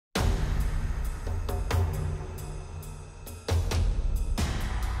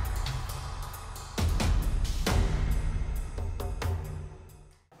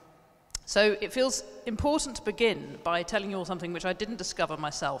So it feels important to begin by telling you all something which I didn't discover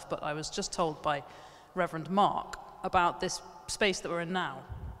myself, but I was just told by Reverend Mark about this space that we're in now.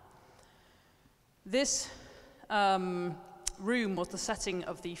 This room was the setting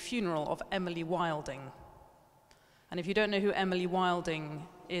of the funeral of Emily Wilding. And if you don't know who Emily Wilding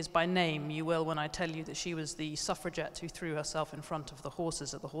is by name, you will when I tell you that she was the suffragette who threw herself in front of the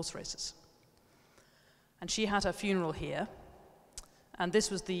horses at the horse races. And she had her funeral here, and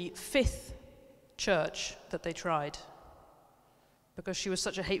this was the 5th church that they tried, because she was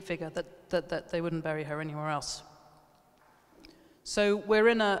such a hate figure that they wouldn't bury her anywhere else. So we're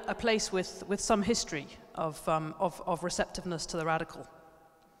in a place with some history of receptiveness to the radical.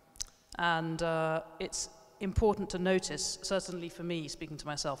 And it's important to notice, certainly for me, speaking to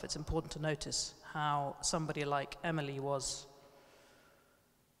myself, it's important to notice how somebody like Emily was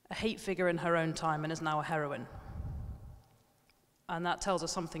a hate figure in her own time and is now a heroine. And that tells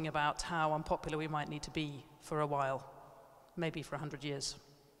us something about how unpopular we might need to be for a while, maybe for 100 years,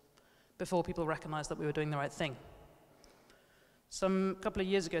 before people recognize that we were doing the right thing. A couple of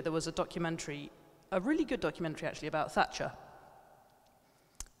years ago, there was a documentary, a really good documentary actually, about Thatcher,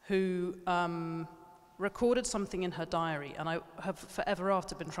 who recorded something in her diary, and I have forever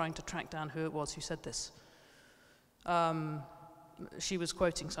after been trying to track down who it was who said this. She was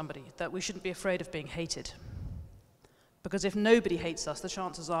quoting somebody, that we shouldn't be afraid of being hated. Because if nobody hates us, the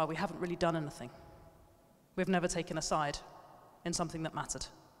chances are we haven't really done anything. We've never taken a side in something that mattered.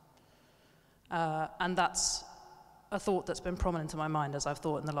 And that's a thought that's been prominent in my mind as I've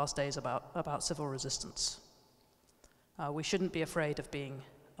thought in the last days about civil resistance. We shouldn't be afraid of being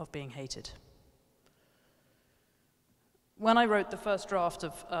hated. When I wrote the first draft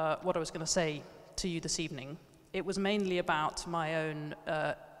of what I was going to say to you this evening, it was mainly about my own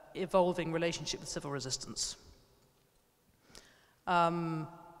evolving relationship with civil resistance. And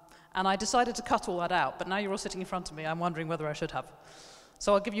I decided to cut all that out, but now you're all sitting in front of me, I'm wondering whether I should have.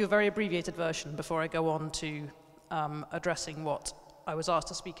 So I'll give you a very abbreviated version before I go on to addressing what I was asked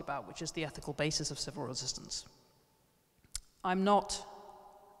to speak about, which is the ethical basis of civil resistance. I'm not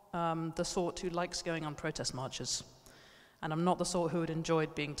the sort who likes going on protest marches, and I'm not the sort who would enjoy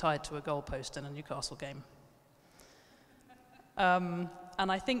being tied to a goalpost in a Newcastle game.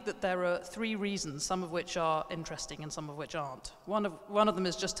 And I think that there are 3 reasons, some of which are interesting and some of which aren't. One of them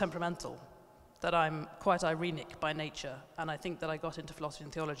is just temperamental, that I'm quite irenic by nature, and I think that I got into philosophy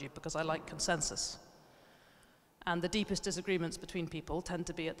and theology because I like consensus. And the deepest disagreements between people tend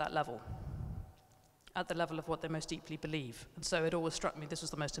to be at that level, at the level of what they most deeply believe. And so it always struck me this was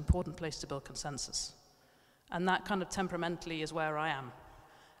the most important place to build consensus. And that kind of temperamentally is where I am.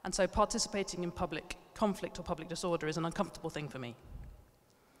 And so participating in public conflict or public disorder is an uncomfortable thing for me.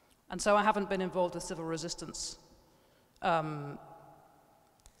 And so I haven't been involved with civil resistance. I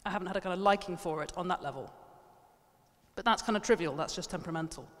haven't had a kind of liking for it on that level. But that's kind of trivial, that's just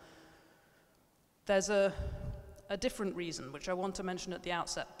temperamental. There's a different reason, which I want to mention at the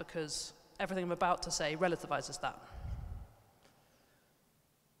outset because everything I'm about to say relativizes that.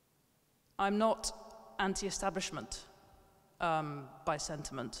 I'm not anti-establishment by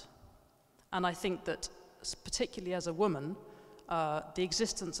sentiment. And I think that, particularly as a woman, the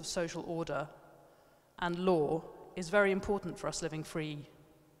existence of social order and law is very important for us living free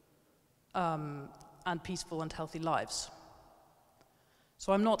and peaceful and healthy lives.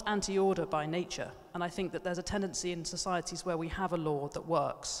 So I'm not anti-order by nature, and I think that there's a tendency in societies where we have a law that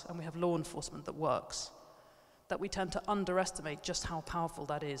works and we have law enforcement that works, that we tend to underestimate just how powerful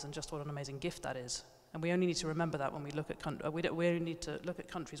that is and just what an amazing gift that is. And we only need to remember that when we look at we only need to look at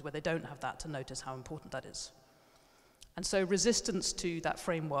countries where they don't have that to notice how important that is. And so resistance to that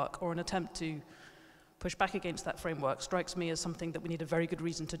framework, or an attempt to push back against that framework, strikes me as something that we need a very good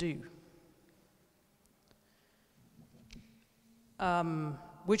reason to do.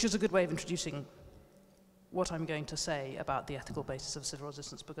 Which is a good way of introducing what I'm going to say about the ethical basis of civil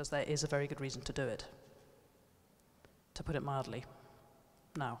resistance, because there is a very good reason to do it, to put it mildly.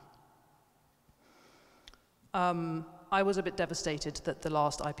 Now, I was a bit devastated that the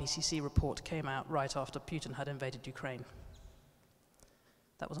last IPCC report came out right after Putin had invaded Ukraine.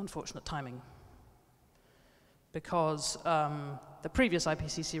 That was unfortunate timing, because the previous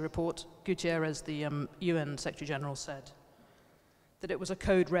IPCC report, Guterres, the UN Secretary General, said that it was a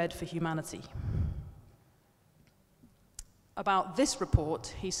code red for humanity. About this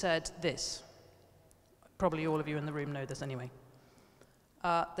report, he said this. Probably all of you in the room know this anyway.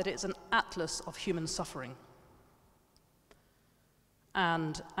 That it's an atlas of human suffering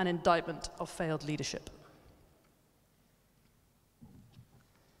and an indictment of failed leadership.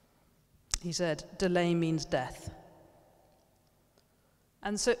 He said, delay means death.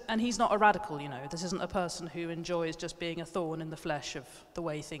 And he's not a radical, you know. This isn't a person who enjoys just being a thorn in the flesh of the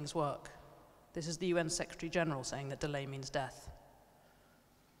way things work. This is the UN Secretary General saying that delay means death.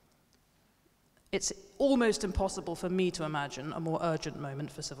 It's almost impossible for me to imagine a more urgent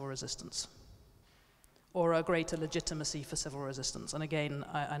moment for civil resistance, or a greater legitimacy for civil resistance. And again,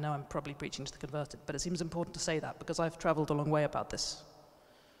 I know I'm probably preaching to the converted, but it seems important to say that because I've traveled a long way about this.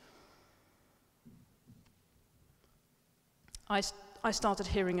 I started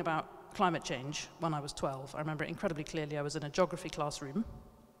hearing about climate change when I was 12. I remember it incredibly clearly. I was in a geography classroom,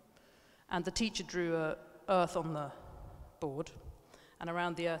 and the teacher drew an earth on the board, and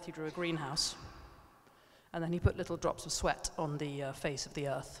around the earth he drew a greenhouse, and then he put little drops of sweat on the face of the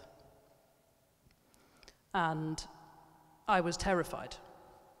earth. And I was terrified.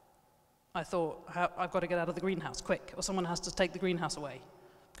 I thought, I've got to get out of the greenhouse, quick, or someone has to take the greenhouse away.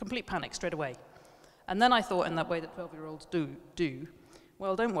 Complete panic straight away. And then I thought, in that way that 12-year-olds do,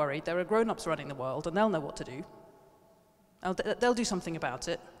 well, don't worry, there are grown-ups running the world, and they'll know what to do. They'll do something about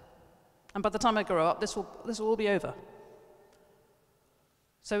it. And by the time I grow up, this will all be over.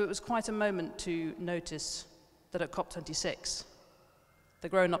 So it was quite a moment to notice that at COP26, the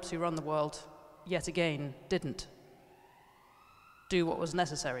grown-ups who run the world, yet again, didn't do what was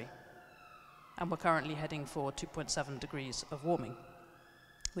necessary. And we're currently heading for 2.7 degrees of warming,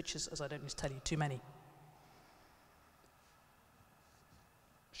 which is, as I don't need to tell you, too many.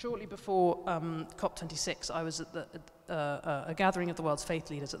 Shortly before COP26, I was at a gathering of the world's faith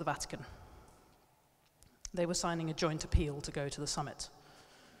leaders at the Vatican. They were signing a joint appeal to go to the summit.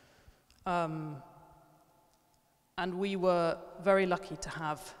 And we were very lucky to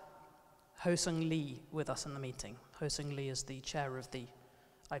have Ho-Sung Lee with us in the meeting. Ho-Sung Lee is the chair of the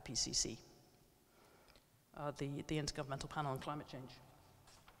IPCC, the Intergovernmental Panel on Climate Change.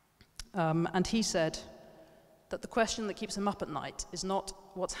 And he said that the question that keeps him up at night is not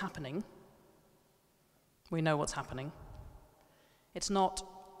what's happening. We know what's happening. It's not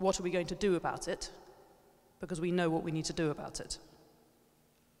what are we going to do about it, because we know what we need to do about it.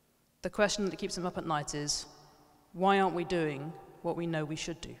 The question that keeps him up at night is, why aren't we doing what we know we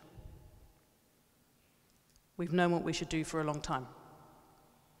should do? We've known what we should do for a long time.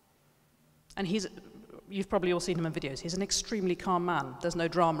 And you've probably all seen him in videos. He's an extremely calm man. There's no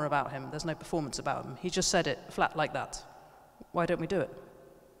drama about him. There's no performance about him. He just said it flat like that. Why don't we do it?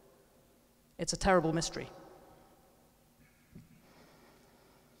 It's a terrible mystery.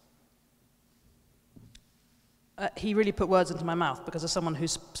 He really put words into my mouth, because as someone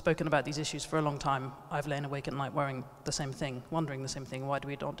who's spoken about these issues for a long time, I've lain awake at night worrying the same thing, wondering the same thing. Why do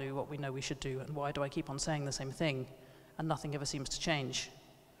we not do what we know we should do? And why do I keep on saying the same thing and nothing ever seems to change?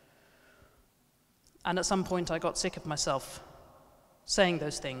 And at some point I got sick of myself saying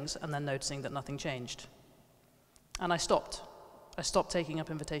those things and then noticing that nothing changed. And I stopped. I stopped taking up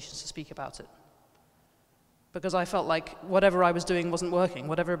invitations to speak about it, because I felt like whatever I was doing wasn't working,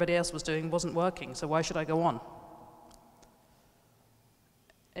 whatever everybody else was doing wasn't working, so why should I go on?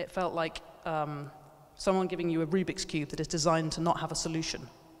 It felt like someone giving you a Rubik's Cube that is designed to not have a solution.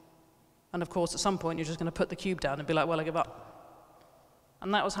 And of course, at some point, you're just going to put the cube down and be like, well, I give up.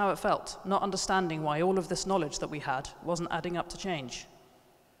 And that was how it felt, not understanding why all of this knowledge that we had wasn't adding up to change.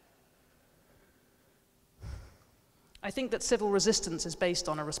 I think that civil resistance is based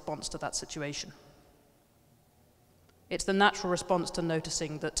on a response to that situation. It's the natural response to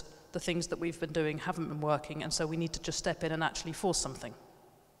noticing that the things that we've been doing haven't been working, and so we need to just step in and actually force something.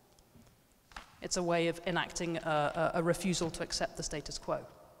 It's a way of enacting a refusal to accept the status quo.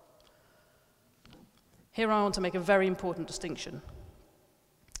 Here I want to make a very important distinction.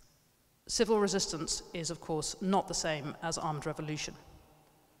 Civil resistance is, of course, not the same as armed revolution.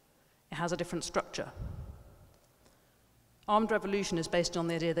 It has a different structure. Armed revolution is based on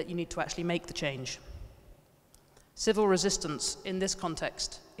the idea that you need to actually make the change. Civil resistance, in this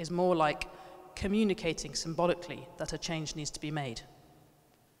context, is more like communicating symbolically that a change needs to be made.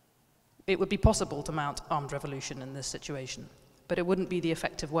 It would be possible to mount armed revolution in this situation, but it wouldn't be the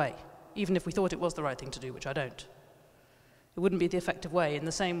effective way, even if we thought it was the right thing to do, which I don't. It wouldn't be the effective way, in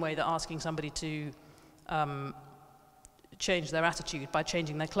the same way that asking somebody to change their attitude by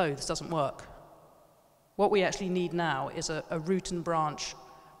changing their clothes doesn't work. What we actually need now is a root and branch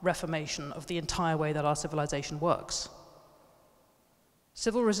reformation of the entire way that our civilization works.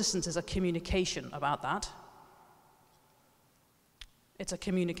 Civil resistance is a communication about that. It's a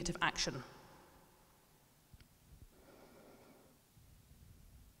communicative action.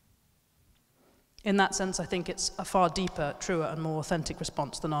 In that sense, I think it's a far deeper, truer, and more authentic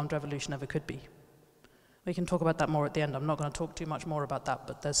response than armed revolution ever could be. We can talk about that more at the end. I'm not going to talk too much more about that,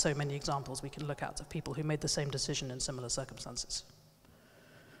 but there's so many examples we can look at of people who made the same decision in similar circumstances.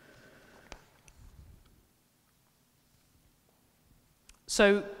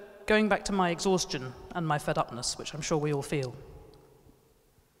 So, going back to my exhaustion and my fed-upness, which I'm sure we all feel.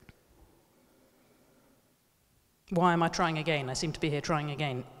 Why am I trying again? I seem to be here trying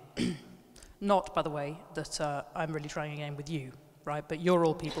again. Not, by the way, that I'm really trying again with you, right? But you're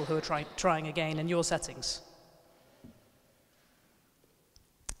all people who are trying again in your settings.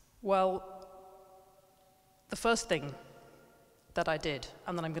 Well, the first thing that I did,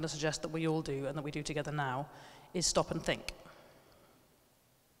 and that I'm going to suggest that we all do, and that we do together now, is stop and think.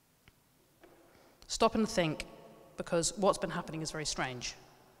 Stop and think, because what's been happening is very strange.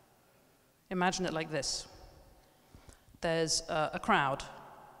 Imagine it like this. There's a crowd,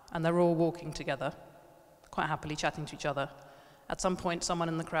 and they're all walking together, quite happily chatting to each other. At some point, someone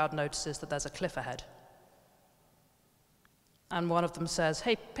in the crowd notices that there's a cliff ahead. And one of them says,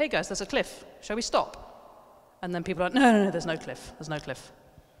 hey guys, there's a cliff, shall we stop? And then people are like, no, there's no cliff, there's no cliff.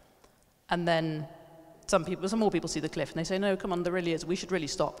 And then some more people see the cliff, and they say, no, come on, there really is, we should really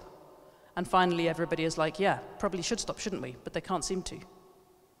stop. And finally, everybody is like, yeah, probably should stop, shouldn't we? But they can't seem to.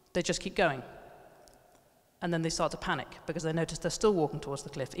 They just keep going. And then they start to panic, because they notice they're still walking towards the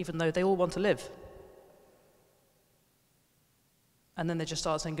cliff, even though they all want to live. And then they just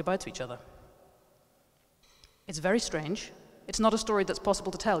start saying goodbye to each other. It's very strange. It's not a story that's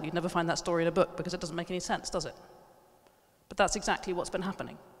possible to tell. You'd never find that story in a book, because it doesn't make any sense, does it? But that's exactly what's been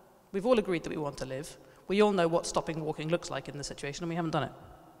happening. We've all agreed that we want to live. We all know what stopping walking looks like in this situation, and we haven't done it.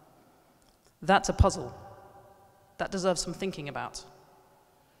 That's a puzzle. That deserves some thinking about.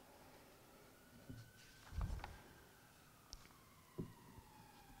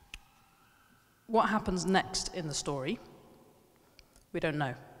 What happens next in the story, we don't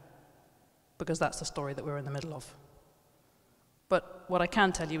know, because that's the story that we're in the middle of. But what I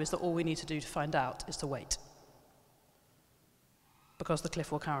can tell you is that all we need to do to find out is to wait, because the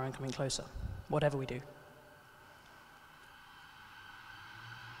cliff will carry on coming closer, whatever we do.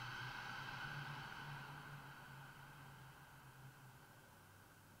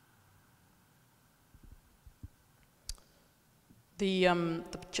 The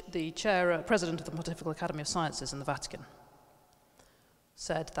president of the Pontifical Academy of Sciences in the Vatican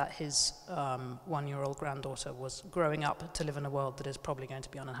said that his one-year-old granddaughter was growing up to live in a world that is probably going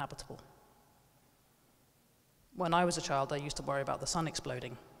to be uninhabitable. When I was a child, I used to worry about the sun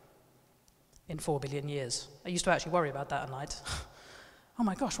exploding in 4 billion years. I used to actually worry about that at night. Oh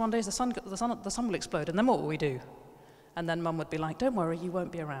my gosh, one day the sun will explode, and then what will we do? And then Mum would be like, don't worry, you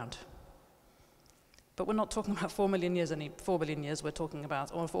won't be around. But we're not talking about 4 million years, 4 billion years, we're talking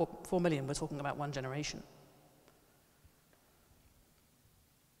about, or 4 million, we're talking about one generation.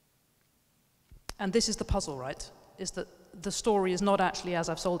 And this is the puzzle, right? Is that the story is not actually as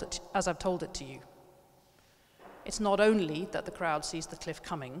I've told it to you. It's not only that the crowd sees the cliff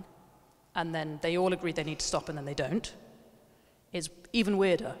coming, and then they all agree they need to stop, and then they don't. It's even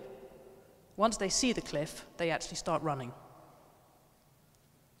weirder. Once they see the cliff, they actually start running.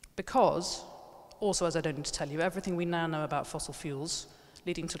 Because, also as I don't need to tell you, everything we now know about fossil fuels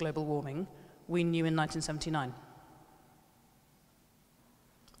leading to global warming, we knew in 1979.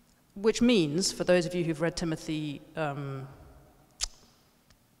 Which means, for those of you who've read Timothy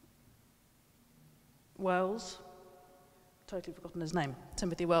Wells, totally forgotten his name,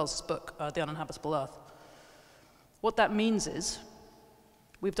 Timothy Wells' book, The Uninhabitable Earth. What that means is,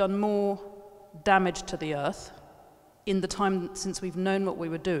 we've done more damage to the Earth in the time since we've known what we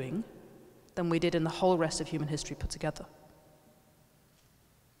were doing than we did in the whole rest of human history put together.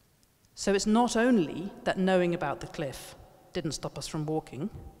 So it's not only that knowing about the cliff didn't stop us from walking,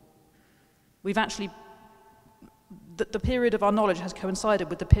 we've actually, the period of our knowledge has coincided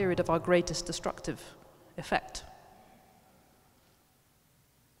with the period of our greatest destructive effect,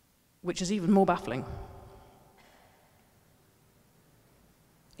 which is even more baffling.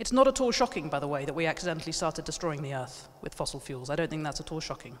 It's not at all shocking, by the way, that we accidentally started destroying the Earth with fossil fuels. I don't think that's at all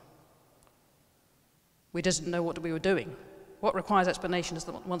shocking. We just didn't know what we were doing. What requires explanation is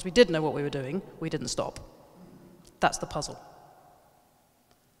that once we did know what we were doing, we didn't stop. That's the puzzle.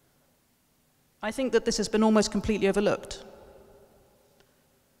 I think that this has been almost completely overlooked.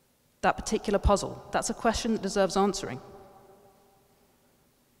 That particular puzzle, that's a question that deserves answering.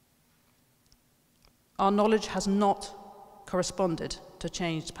 Our knowledge has not corresponded to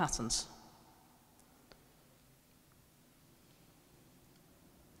changed patterns.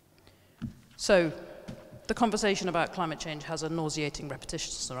 So, the conversation about climate change has a nauseating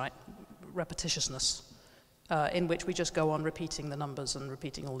repetitiousness, in which we just go on repeating the numbers and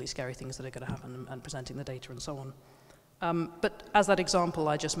repeating all these scary things that are going to happen and presenting the data and so on. But as that example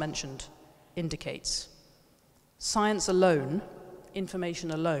I just mentioned indicates, science alone,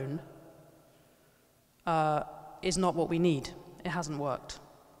 information alone, is not what we need It hasn't worked.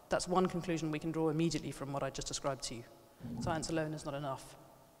 That's one conclusion we can draw immediately from what I just described to you. Science alone is not enough.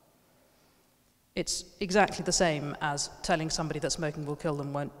 It's exactly the same as telling somebody that smoking will kill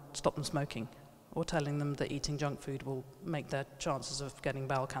them won't stop them smoking, or telling them that eating junk food will make their chances of getting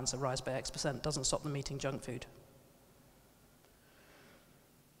bowel cancer rise by X% doesn't stop them eating junk food.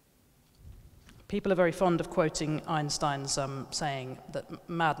 People are very fond of quoting Einstein's saying that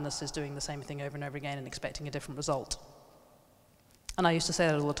madness is doing the same thing over and over again and expecting a different result. And I used to say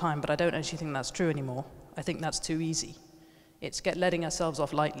that all the time, but I don't actually think that's true anymore. I think that's too easy. It's letting ourselves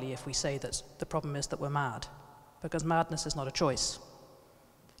off lightly if we say that the problem is that we're mad, because madness is not a choice.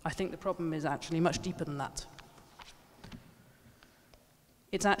 I think the problem is actually much deeper than that.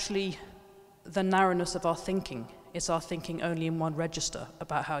 It's actually the narrowness of our thinking. It's our thinking only in one register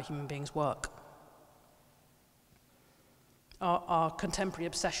about how human beings work. Our contemporary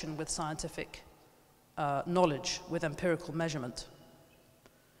obsession with scientific knowledge, with empirical measurement.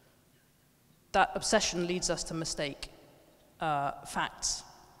 That obsession leads us to mistake facts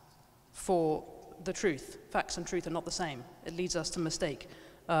for the truth. Facts and truth are not the same. It leads us to mistake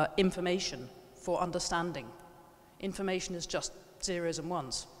information for understanding. Information is just zeros and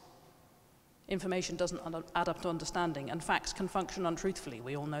ones. Information doesn't add up to understanding, and facts can function untruthfully.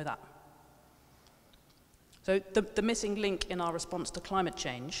 We all know that. So the missing link in our response to climate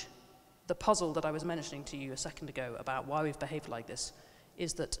change, the puzzle that I was mentioning to you a second ago about why we've behaved like this,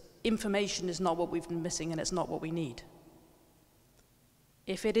 is that information is not what we've been missing and it's not what we need.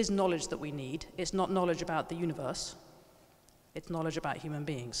 If it is knowledge that we need, it's not knowledge about the universe, it's knowledge about human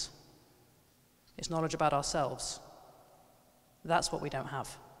beings. It's knowledge about ourselves. That's what we don't have.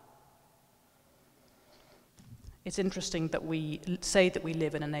 It's interesting that we say that we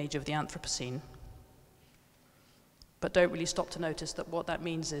live in an age of the Anthropocene, but don't really stop to notice that what that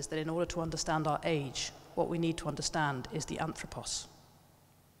means is that in order to understand our age, what we need to understand is the anthropos,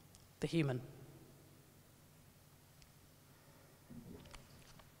 the human.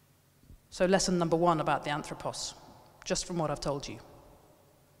 So lesson number one about the anthropos, just from what I've told you.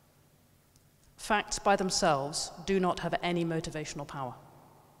 Facts by themselves do not have any motivational power,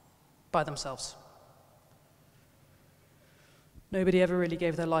 by themselves. Nobody ever really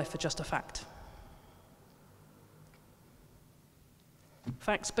gave their life for just a fact.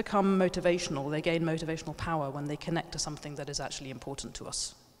 Facts become motivational, they gain motivational power when they connect to something that is actually important to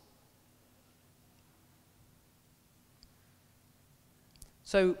us.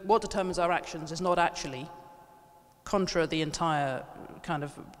 So what determines our actions is not actually, contra the entire kind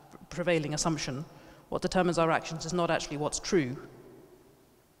of prevailing assumption, what determines our actions is not actually what's true,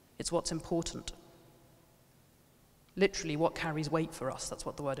 it's what's important. Literally what carries weight for us, that's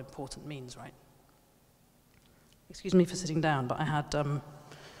what the word important means, right? Excuse me for sitting down, but I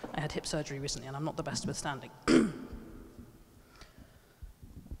had hip surgery recently and I'm not the best with standing.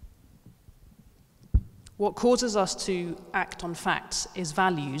 What causes us to act on facts is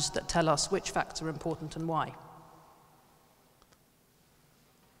values that tell us which facts are important and why.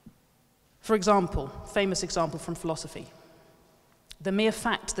 For example, famous example from philosophy, the mere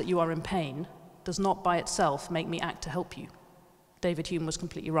fact that you are in pain does not by itself make me act to help you. David Hume was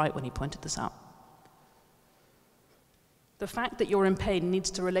completely right when he pointed this out. The fact that you're in pain needs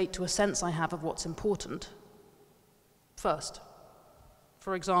to relate to a sense I have of what's important first.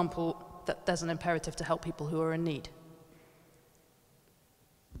 For example, that there's an imperative to help people who are in need.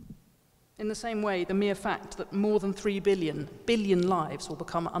 In the same way, the mere fact that more than 3 billion lives will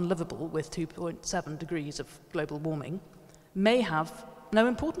become unlivable with 2.7 degrees of global warming may have no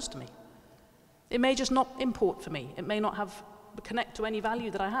importance to me. It may just not import for me. It may not connect to any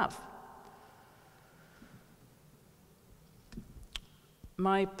value that I have.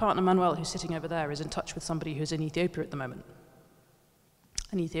 My partner Manuel, who's sitting over there, is in touch with somebody who's in Ethiopia at the moment,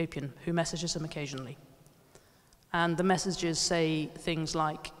 an Ethiopian who messages him occasionally. And the messages say things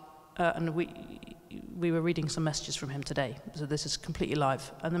like, and we were reading some messages from him today, so this is completely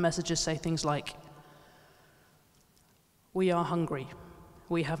live, and the messages say things like, we are hungry,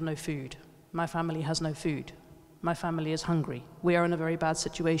 we have no food, my family has no food, my family is hungry, we are in a very bad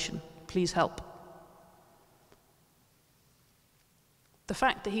situation, please help. The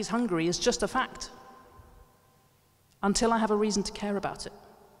fact that he's hungry is just a fact, until I have a reason to care about it,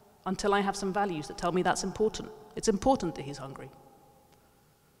 until I have some values that tell me that's important. It's important that he's hungry.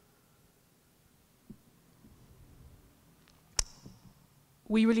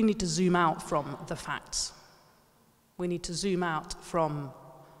 We really need to zoom out from the facts. We need to zoom out from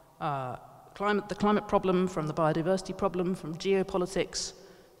the climate problem, from the biodiversity problem, from geopolitics,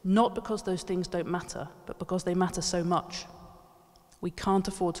 not because those things don't matter, but because they matter so much. We can't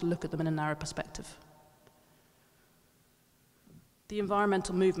afford to look at them in a narrow perspective. The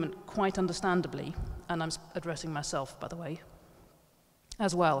environmental movement, quite understandably, and I'm addressing myself, by the way,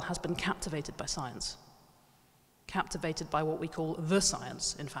 as well, has been captivated by science. Captivated by what we call the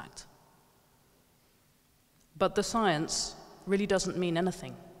science, in fact. But the science really doesn't mean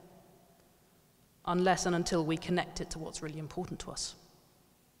anything unless and until we connect it to what's really important to us.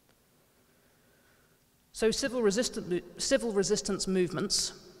 So civil resistance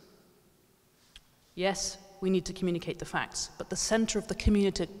movements, yes, we need to communicate the facts, but the center of the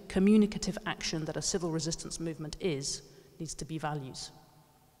communicative action that a civil resistance movement needs to be values.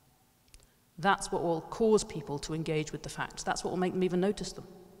 That's what will cause people to engage with the facts. That's what will make them even notice them.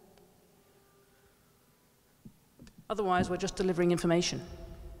 Otherwise, we're just delivering information.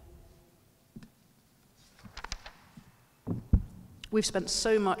 We've spent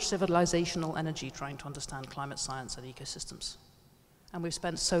so much civilizational energy trying to understand climate science and ecosystems. And we've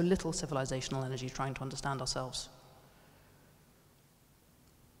spent so little civilizational energy trying to understand ourselves.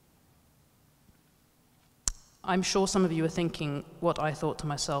 I'm sure some of you are thinking what I thought to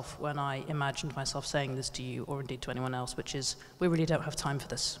myself when I imagined myself saying this to you, or indeed to anyone else, which is, we really don't have time for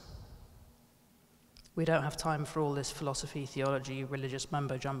this. We don't have time for all this philosophy, theology, religious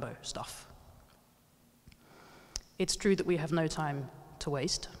mumbo-jumbo stuff. It's true that we have no time to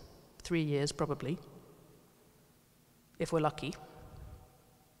waste, 3 years probably, if we're lucky.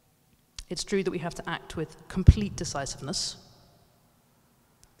 It's true that we have to act with complete decisiveness,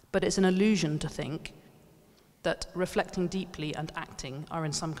 but it's an illusion to think that reflecting deeply and acting are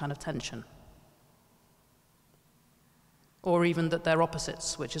in some kind of tension. Or even that they're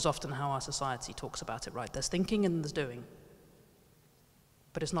opposites, which is often how our society talks about it, right? There's thinking and there's doing.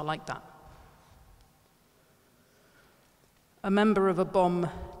 But it's not like that. A member of a bomb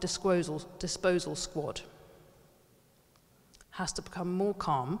disposal squad has to become more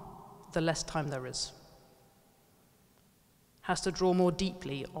calm the less time there is. Has to draw more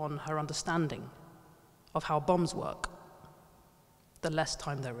deeply on her understanding of how bombs work the less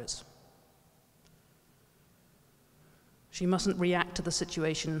time there is. She mustn't react to the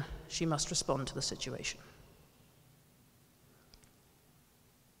situation, she must respond to the situation.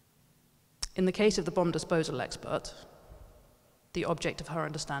 In the case of the bomb disposal expert, the object of her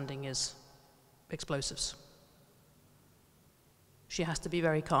understanding is explosives. She has to be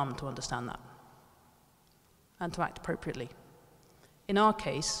very calm to understand that and to act appropriately. In our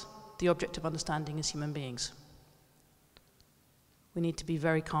case, the object of understanding is human beings. We need to be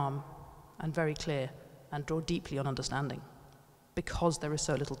very calm and very clear and draw deeply on understanding because there is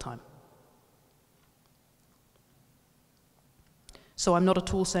so little time. So I'm not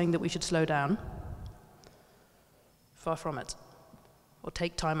at all saying that we should slow down. Far from it. Or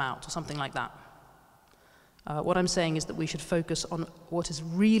take time out, or something like that. What I'm saying is that we should focus on what is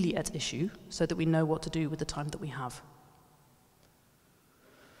really at issue so that we know what to do with the time that we have.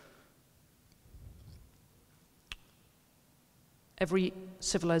 Every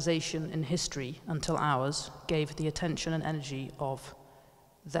civilization in history until ours gave the attention and energy of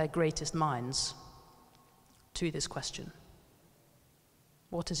their greatest minds to this question.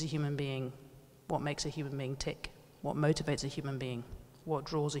 What is a human being? What makes a human being tick? What motivates a human being? What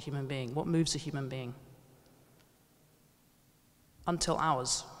draws a human being? What moves a human being? Until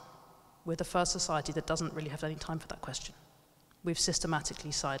ours, we're the first society that doesn't really have any time for that question. We've systematically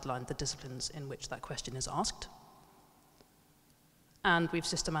sidelined the disciplines in which that question is asked, and we've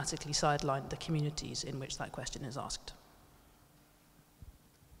systematically sidelined the communities in which that question is asked.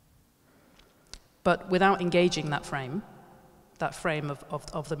 But without engaging that frame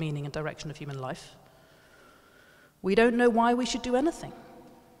of the meaning and direction of human life, we don't know why we should do anything.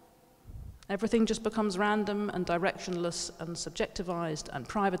 Everything just becomes random and directionless and subjectivized and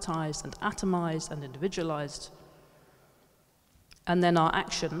privatized and atomized and individualized. And then our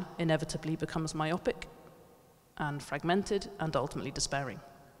action inevitably becomes myopic and fragmented and ultimately despairing,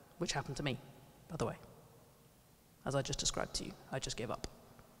 which happened to me, by the way. As I just described to you, I just gave up.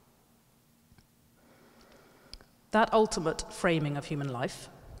 That ultimate framing of human life,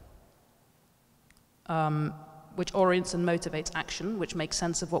 which orients and motivates action, which makes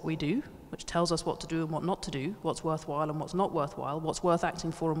sense of what we do, which tells us what to do and what not to do, what's worthwhile and what's not worthwhile, what's worth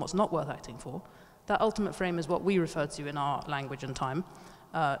acting for and what's not worth acting for. That ultimate frame is what we refer to in our language and time,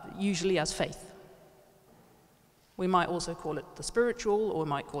 usually as faith. We might also call it the spiritual, or we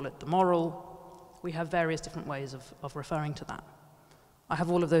might call it the moral. We have various different ways of referring to that. I have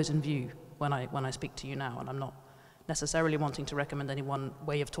all of those in view when I speak to you now, and I'm not necessarily wanting to recommend any one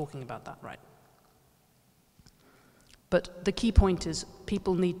way of talking about that, right? But the key point is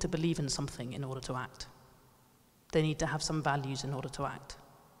people need to believe in something in order to act. They need to have some values in order to act.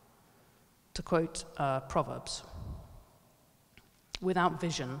 To quote Proverbs, Without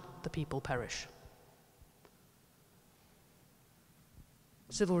vision, the people perish.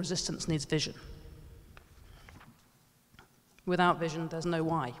 Civil resistance needs vision. Without vision, there's no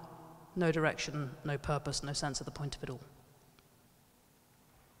why, no direction, no purpose, no sense of the point of it all.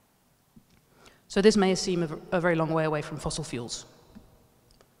 So this may seem a very long way away from fossil fuels,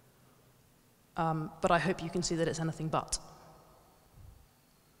 but I hope you can see that it's anything but.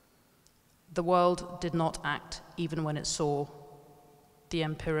 The world did not act even when it saw the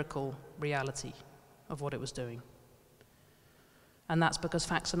empirical reality of what it was doing. And that's because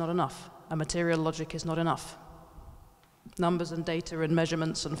facts are not enough, and material logic is not enough. Numbers and data and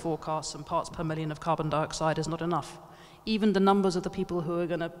measurements and forecasts and parts per million of carbon dioxide is not enough. Even the numbers of the people who are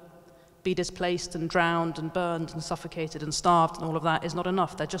going to be displaced and drowned and burned and suffocated and starved and all of that is not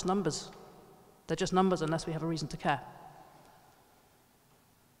enough. They're just numbers. They're just numbers unless we have a reason to care.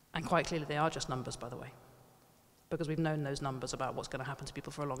 And quite clearly they are just numbers, by the way, because we've known those numbers about what's going to happen to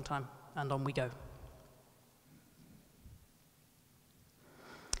people for a long time, and on we go.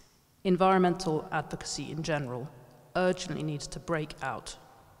 Environmental advocacy in general urgently needs to break out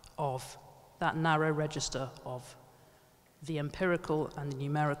of that narrow register of the empirical and the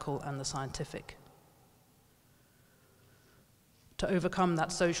numerical and the scientific, to overcome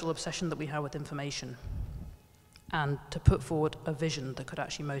that social obsession that we have with information, and to put forward a vision that could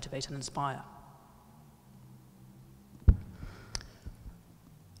actually motivate and inspire.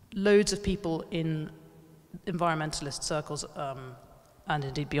 Loads of people in environmentalist circles, and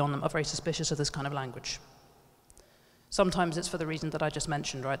indeed beyond them, are very suspicious of this kind of language. Sometimes it's for the reason that I just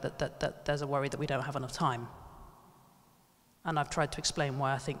mentioned, right, that there's a worry that we don't have enough time. And I've tried to explain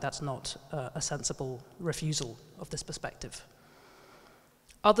why I think that's not a sensible refusal of this perspective.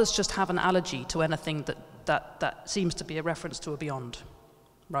 Others just have an allergy to anything that seems to be a reference to a beyond,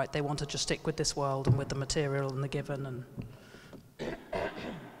 right? They want to just stick with this world and with the material and the given, and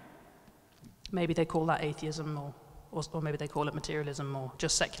maybe they call that atheism, or maybe they call it materialism, or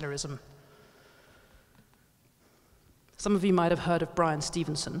just secularism. Some of you might have heard of Brian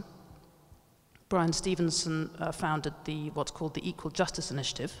Stevenson. Brian Stevenson founded what's called the Equal Justice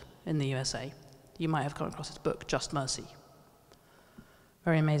Initiative in the USA. You might have come across his book, Just Mercy.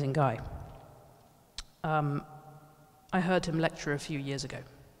 Very amazing guy. I heard him lecture a few years ago.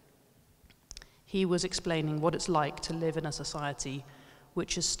 He was explaining what it's like to live in a society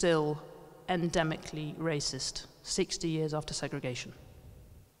which is still endemically racist 60 years after segregation.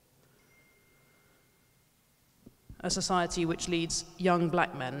 A society which leads young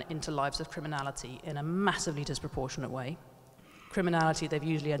black men into lives of criminality in a massively disproportionate way, criminality they've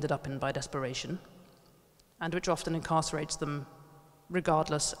usually ended up in by desperation, and which often incarcerates them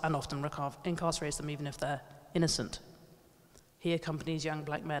regardless, and often incarcerates them even if they're innocent. He accompanies young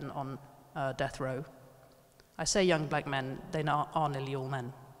black men on death row. I say young black men, they are nearly all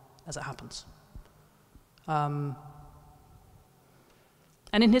men, as it happens. And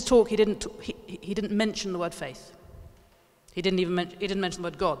in his talk, he didn't mention the word faith. He didn't mention the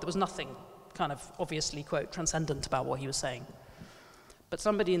word God. There was nothing kind of obviously, quote, transcendent about what he was saying. But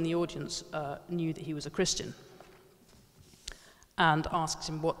somebody in the audience knew that he was a Christian and asked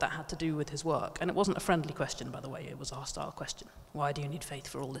him what that had to do with his work. And it wasn't a friendly question, by the way. It was a hostile question. Why do you need faith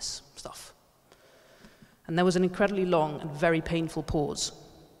for all this stuff? And there was an incredibly long and very painful pause.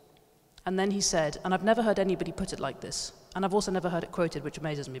 And then he said, and I've never heard anybody put it like this, and I've also never heard it quoted, which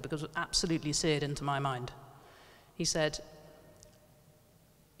amazes me because it absolutely seared into my mind. He said,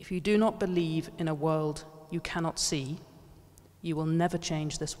 if you do not believe in a world you cannot see, you will never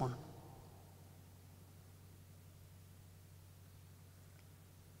change this one.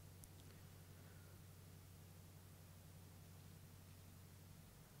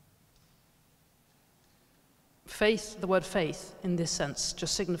 Faith, the word faith, in this sense,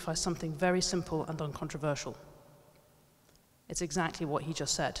 just signifies something very simple and uncontroversial. It's exactly what he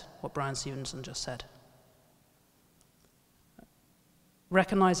just said, what Brian Stevenson just said.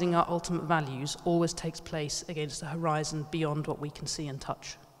 Recognizing our ultimate values always takes place against a horizon beyond what we can see and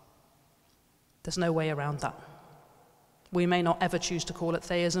touch. There's no way around that. We may not ever choose to call it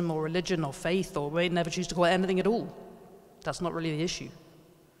theism or religion or faith, or we may never choose to call it anything at all. That's not really the issue.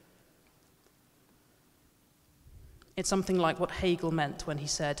 It's something like what Hegel meant when he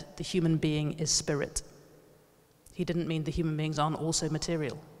said the human being is spirit. He didn't mean the human beings aren't also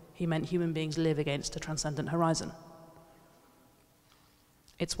material. He meant human beings live against a transcendent horizon.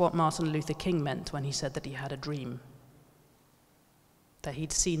 It's what Martin Luther King meant when he said that he had a dream, that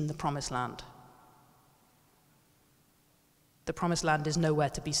he'd seen the promised land. The promised land is nowhere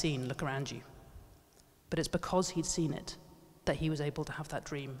to be seen, look around you. But it's because he'd seen it that he was able to have that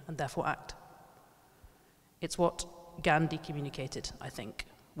dream and therefore act. It's what Gandhi communicated, I think,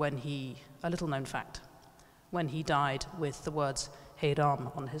 when he, a little known fact, when he died with the words Hey Ram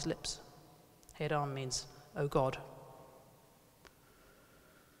on his lips. Hey Ram means, oh God.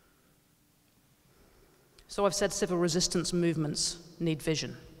 So I've said civil resistance movements need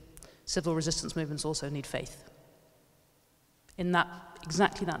vision. Civil resistance movements also need faith. In that,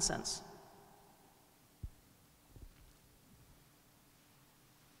 exactly that sense.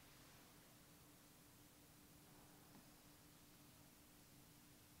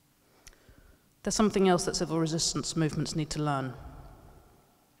 There's something else that civil resistance movements need to learn,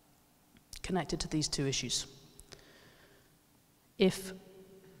 connected to these two issues. If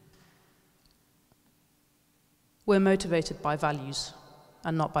we're motivated by values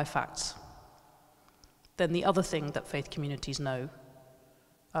and not by facts, then the other thing that faith communities know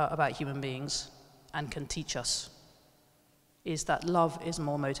about human beings and can teach us is that love is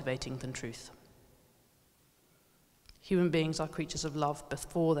more motivating than truth. Human beings are creatures of love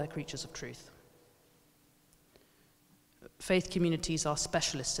before they're creatures of truth. Faith communities are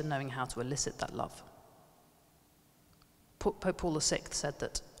specialists in knowing how to elicit that love. Pope Paul VI said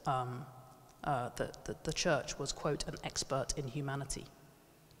that the church was, quote, an expert in humanity.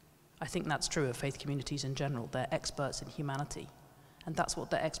 I think that's true of faith communities in general. They're experts in humanity. And that's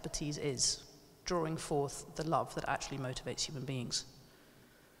what their expertise is, drawing forth the love that actually motivates human beings.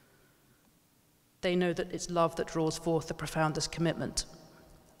 They know that it's love that draws forth the profoundest commitment,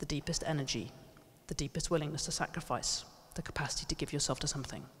 the deepest energy, the deepest willingness to sacrifice, the capacity to give yourself to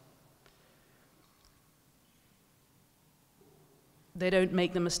something. They don't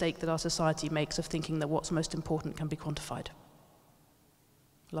make the mistake that our society makes of thinking that what's most important can be quantified.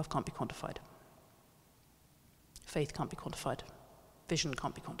 Love can't be quantified. Faith can't be quantified. Vision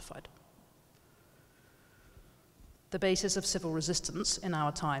can't be quantified. The basis of civil resistance in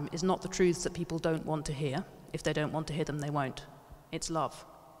our time is not the truths that people don't want to hear. If they don't want to hear them, they won't. It's love.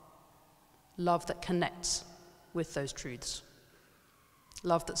 Love that connects with those truths.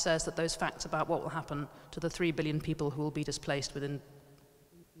 Love that says that those facts about what will happen to the 3 billion people who will be displaced within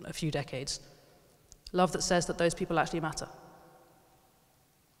a few decades. Love that says that those people actually matter.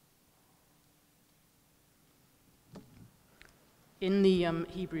 In the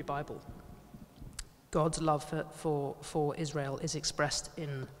Hebrew Bible, God's love for Israel is expressed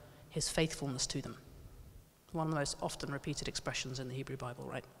in his faithfulness to them. One of the most often repeated expressions in the Hebrew Bible,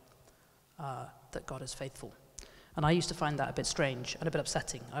 right? That God is faithful. And I used to find that a bit strange and a bit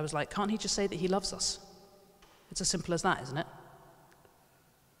upsetting. I was like, can't he just say that he loves us? It's as simple as that, isn't it?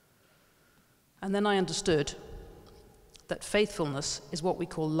 And then I understood that faithfulness is what we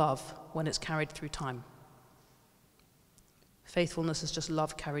call love when it's carried through time. Faithfulness is just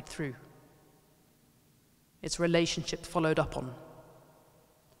love carried through. It's relationship followed up on.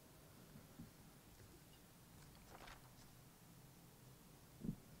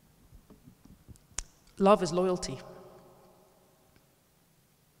 Love is loyalty.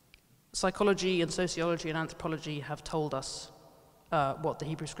 Psychology and sociology and anthropology have told us what the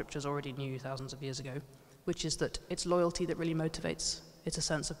Hebrew Scriptures already knew thousands of years ago, which is that it's loyalty that really motivates. It's a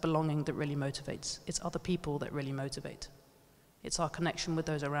sense of belonging that really motivates. It's other people that really motivate. It's our connection with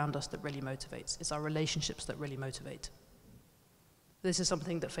those around us that really motivates. It's our relationships that really motivate. This is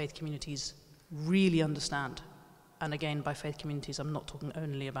something that faith communities really understand. And again, by faith communities, I'm not talking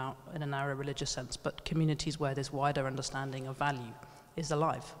only about in a narrow religious sense, but communities where this wider understanding of value is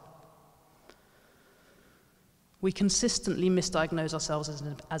alive. We consistently misdiagnose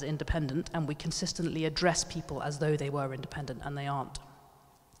ourselves as independent, and we consistently address people as though they were independent, and they aren't.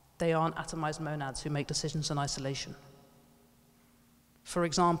 They aren't atomized monads who make decisions in isolation. For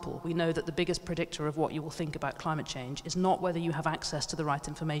example, we know that the biggest predictor of what you will think about climate change is not whether you have access to the right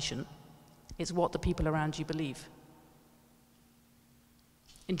information, it's what the people around you believe.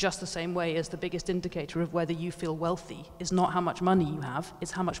 In just the same way as the biggest indicator of whether you feel wealthy is not how much money you have,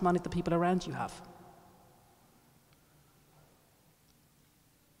 it's how much money the people around you have.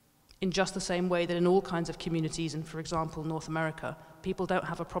 In just the same way that in all kinds of communities, in, for example, North America, people don't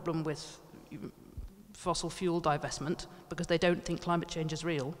have a problem with fossil fuel divestment because they don't think climate change is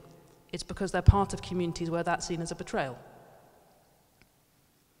real. It's because they're part of communities where that's seen as a betrayal.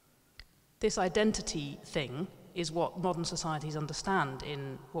 This identity thing is what modern societies understand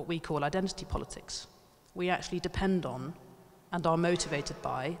in what we call identity politics. We actually depend on and are motivated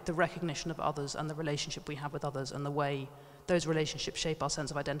by the recognition of others and the relationship we have with others, and the way those relationships shape our sense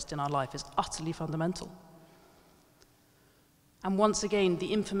of identity in our life is utterly fundamental. And once again,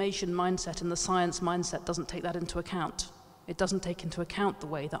 the information mindset and the science mindset doesn't take that into account. It doesn't take into account the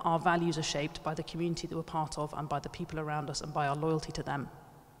way that our values are shaped by the community that we're part of and by the people around us and by our loyalty to them.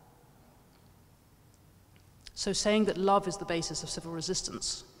 So saying that love is the basis of civil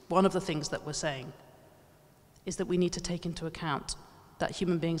resistance, one of the things that we're saying is that we need to take into account that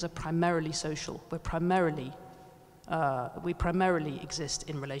human beings are primarily social. We primarily exist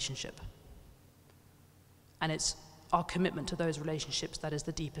in relationship. And it's our commitment to those relationships that is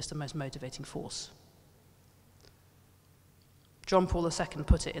the deepest and most motivating force. John Paul II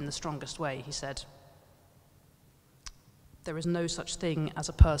put it in the strongest way. He said, "There is no such thing as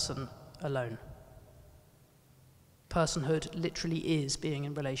a person alone. Personhood literally is being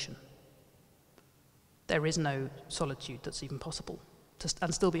in relation. There is no solitude that's even possible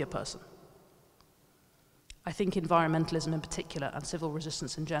and still be a person." I think environmentalism in particular and civil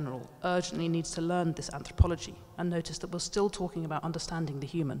resistance in general urgently needs to learn this anthropology and notice that we're still talking about understanding the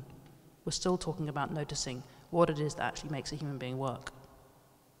human. We're still talking about noticing what it is that actually makes a human being work.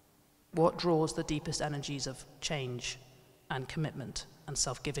 What draws the deepest energies of change and commitment and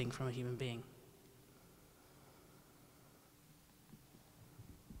self-giving from a human being.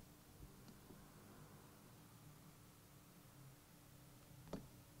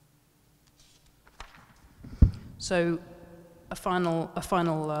 So, a final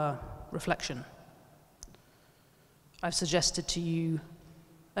reflection. I've suggested to you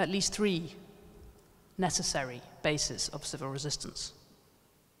at least 3 necessary bases of civil resistance: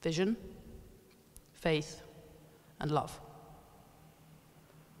 vision, faith, and love.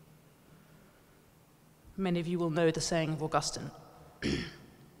 Many of you will know the saying of Augustine,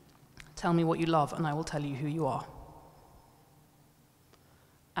 "Tell me what you love and I will tell you who you are."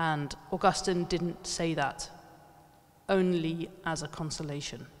 And Augustine didn't say that only as a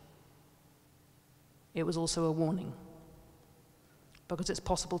consolation. It was also a warning, because it's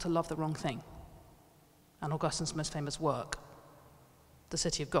possible to love the wrong thing. And Augustine's most famous work, The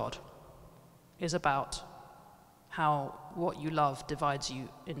City of God, is about how what you love divides you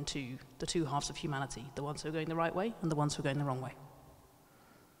into the 2 halves of humanity, the ones who are going the right way and the ones who are going the wrong way.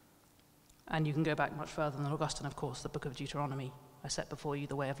 And you can go back much further than Augustine, of course, the book of Deuteronomy, "I set before you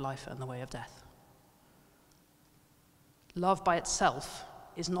the way of life and the way of death." Love by itself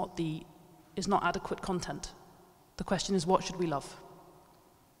is not adequate content. The question is, what should we love?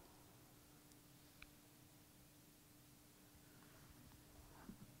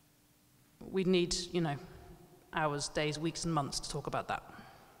 We'd need, hours, days, weeks, and months to talk about that.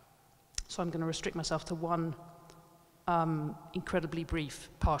 So I'm going to restrict myself to one incredibly brief,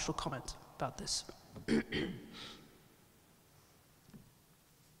 partial comment about this.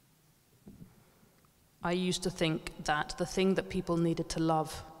 I used to think that the thing that people needed to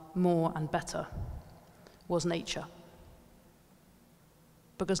love more and better was nature,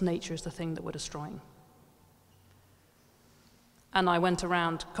 because nature is the thing that we're destroying. And I went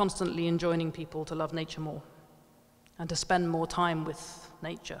around constantly enjoining people to love nature more and to spend more time with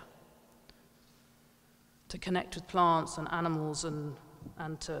nature, to connect with plants and animals and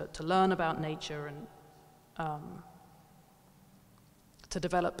to learn about nature and to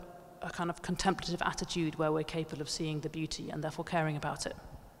develop a kind of contemplative attitude where we're capable of seeing the beauty and therefore caring about it.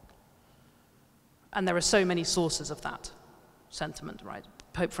 And there are so many sources of that sentiment, right?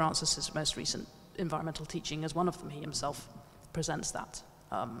 Pope Francis's most recent environmental teaching is one of them. He himself presents that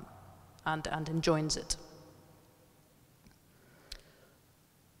and enjoins it.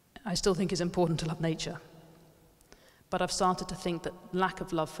 I still think it's important to love nature, but I've started to think that lack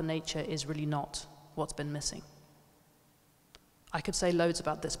of love for nature is really not what's been missing. I could say loads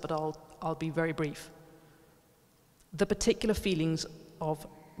about this, but I'll be very brief. The particular feelings of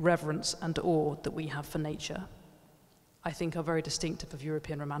reverence and awe that we have for nature, I think, are very distinctive of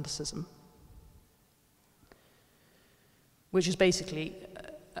European Romanticism, which is basically,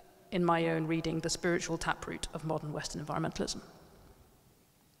 in my own reading, the spiritual taproot of modern Western environmentalism.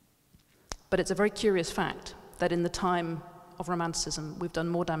 But it's a very curious fact that in the time of Romanticism, we've done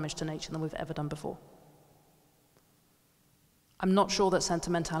more damage to nature than we've ever done before. I'm not sure that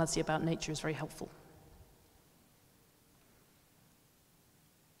sentimentality about nature is very helpful.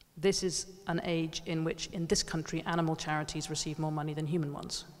 This is an age in which, in this country, animal charities receive more money than human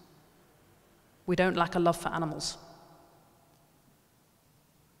ones. We don't lack a love for animals.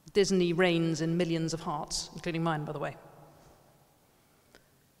 Disney reigns in millions of hearts, including mine, by the way.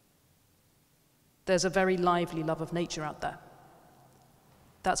 There's a very lively love of nature out there.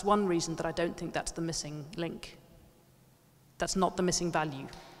 That's one reason that I don't think that's the missing link. That's not the missing value.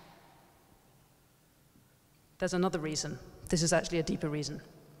 There's another reason. This is actually a deeper reason.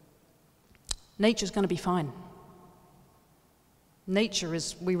 Nature's going to be fine.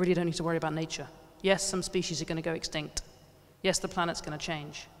 We really don't need to worry about nature. Yes, some species are going to go extinct. Yes, the planet's going to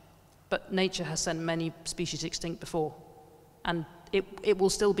change. But nature has sent many species extinct before. And it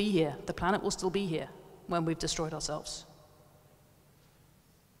will still be here. The planet will still be here. when we've destroyed ourselves.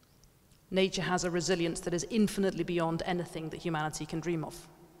 Nature has a resilience that is infinitely beyond anything that humanity can dream of.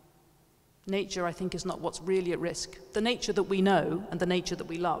 Nature, I think, is not what's really at risk. The nature that we know and the nature that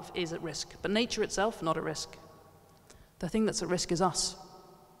we love is at risk, but nature itself, not at risk. The thing that's at risk is us.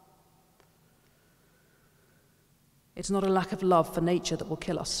 It's not a lack of love for nature that will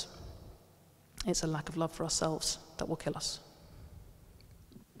kill us. It's a lack of love for ourselves that will kill us.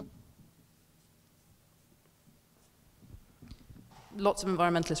 Lots of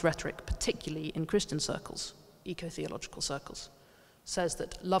environmentalist rhetoric, particularly in Christian circles, eco-theological circles, says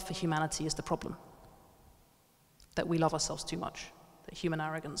that love for humanity is the problem, that we love ourselves too much, that human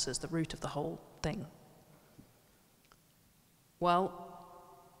arrogance is the root of the whole thing. Well,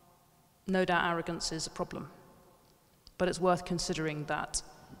 no doubt arrogance is a problem, but it's worth considering that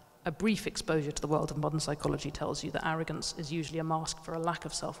a brief exposure to the world of modern psychology tells you that arrogance is usually a mask for a lack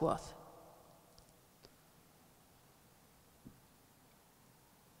of self-worth.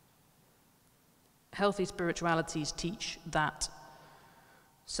 Healthy spiritualities teach that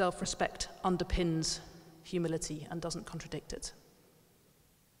self-respect underpins humility and doesn't contradict it.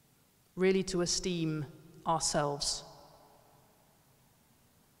 Really, to esteem ourselves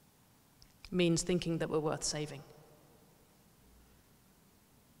means thinking that we're worth saving.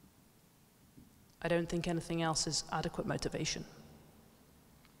 I don't think anything else is adequate motivation.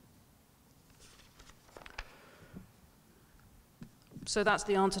 So that's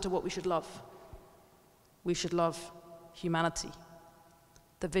the answer to what we should love. We should love humanity.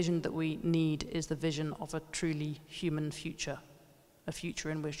 The vision that we need is the vision of a truly human future, a future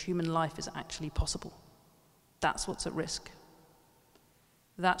in which human life is actually possible. That's what's at risk.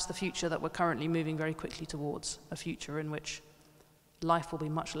 That's the future that we're currently moving very quickly towards, a future in which life will be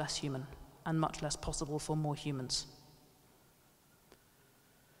much less human and much less possible for more humans.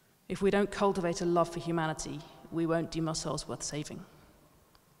 If we don't cultivate a love for humanity, we won't deem ourselves worth saving.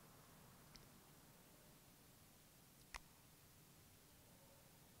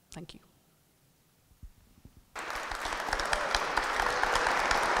 Thank you.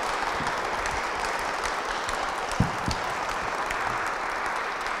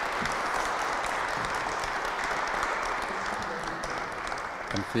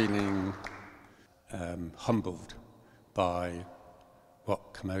 I'm feeling humbled by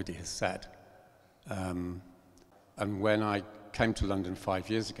what Carmody has said. And when I came to London 5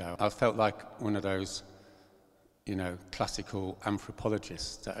 years ago, I felt like one of those classical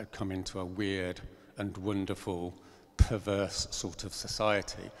anthropologists that had come into a weird and wonderful, perverse sort of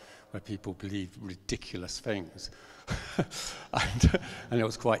society where people believed ridiculous things. and it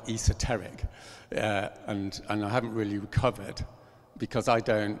was quite esoteric. And I haven't really recovered because I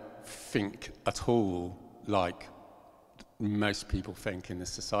don't think at all like most people think in this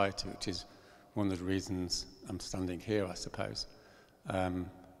society, which is one of the reasons I'm standing here, I suppose.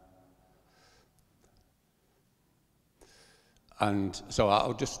 And so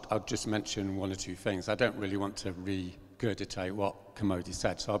I'll just mention one or two things. I don't really want to regurgitate what Carmody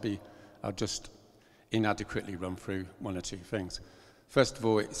said, so I'll just inadequately run through one or two things. First of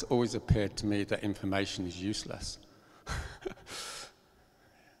all, it's always appeared to me that information is useless.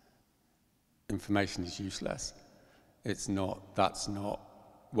 Information is useless. That's not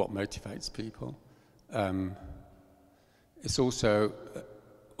what motivates people. It's also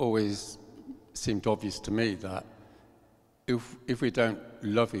always seemed obvious to me that if we don't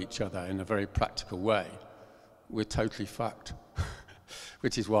love each other in a very practical way, we're totally fucked.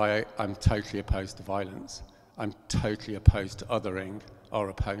 Which is why I'm totally opposed to violence. I'm totally opposed to othering our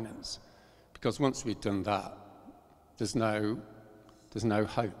opponents. Because once we've done that, there's no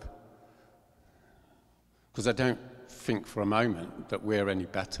hope. Because I don't think for a moment that we're any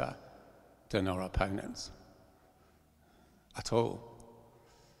better than our opponents. At all.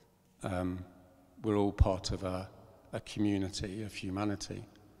 We're all part of a community of humanity.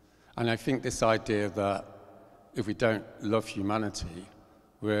 And I think this idea that if we don't love humanity,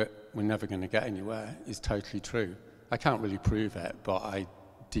 we're never going to get anywhere is totally true. I can't really prove it, but I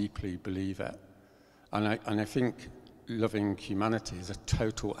deeply believe it. And I think loving humanity is a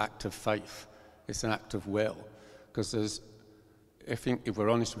total act of faith. It's an act of will. Because I think if we're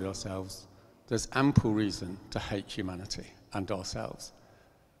honest with ourselves, there's ample reason to hate humanity and ourselves.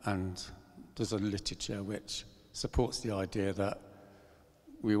 And there's a literature which supports the idea that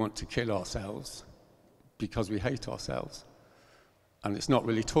we want to kill ourselves because we hate ourselves. And it's not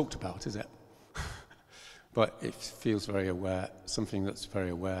really talked about, is it? But it feels very aware, something that's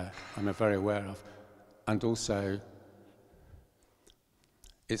very aware, I'm very aware of. And also,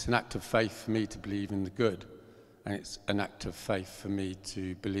 it's an act of faith for me to believe in the good. And it's an act of faith for me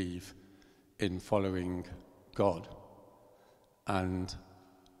to believe in following God. And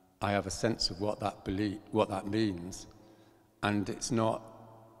I have a sense of what that means. And it's not,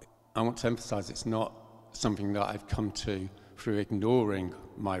 I want to emphasize, it's not something that I've come to through ignoring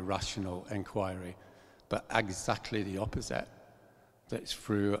my rational inquiry, but exactly the opposite. That it's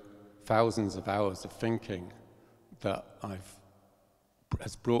through thousands of hours of thinking that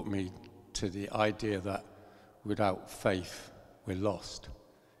has brought me to the idea that without faith, we're lost.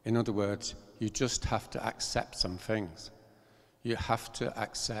 In other words, you just have to accept some things. You have to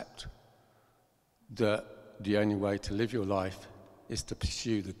accept that the only way to live your life is to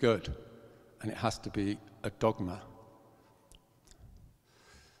pursue the good, and it has to be a dogma.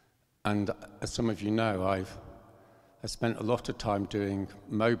 And as some of you know, I spent a lot of time doing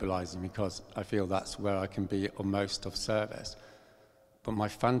mobilizing because I feel that's where I can be of most of service. But my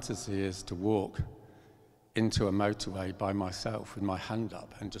fantasy is to walk into a motorway by myself with my hand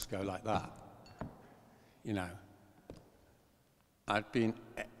up and just go like that. You know, I'd be in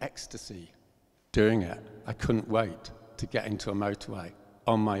ecstasy doing it. I couldn't wait to get into a motorway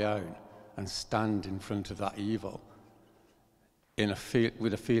on my own and stand in front of that evil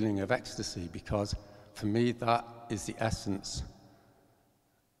with a feeling of ecstasy, because for me that is the essence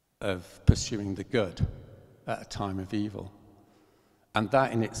of pursuing the good at a time of evil. And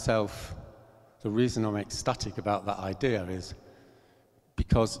that in itself, the reason I'm ecstatic about that idea is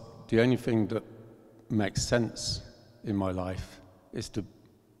because the only thing that makes sense in my life is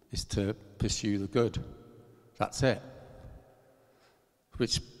to pursue the good. That's it.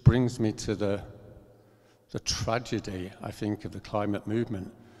 Which brings me to the tragedy, I think, of the climate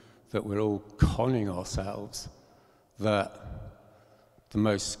movement, that we're all conning ourselves that the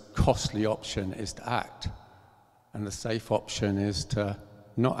most costly option is to act, and the safe option is to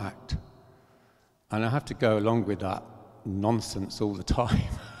not act. And I have to go along with that nonsense all the time.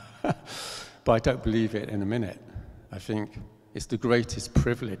 But I don't believe it in a minute. I think it's the greatest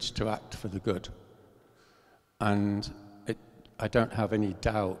privilege to act for the good. And I don't have any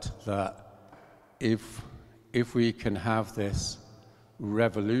doubt that if we can have this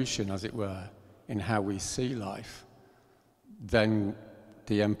revolution, as it were, in how we see life, then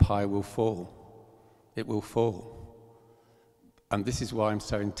the empire will fall. It will fall. And this is why I'm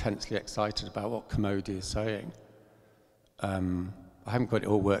so intensely excited about what Carmody is saying. I haven't got it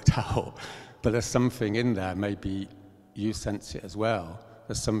all worked out, but there's something in there, maybe you sense it as well,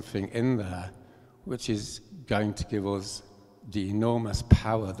 there's something in there which is going to give us the enormous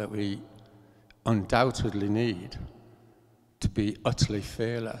power that we undoubtedly need to be utterly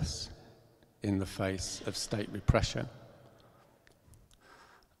fearless in the face of state repression.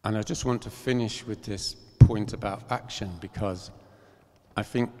 And I just want to finish with this point about action, because I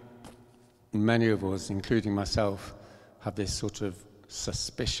think many of us, including myself, have this sort of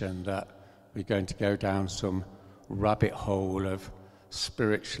suspicion that we're going to go down some rabbit hole of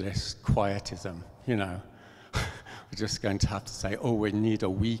spiritualist quietism, you know. We're just going to have to say, oh, we need a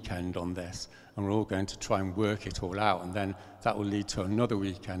weekend on this, and we're all going to try and work it all out, and then that will lead to another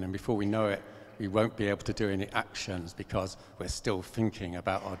weekend, and before we know it, we won't be able to do any actions because we're still thinking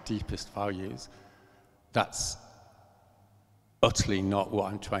about our deepest values. That's utterly not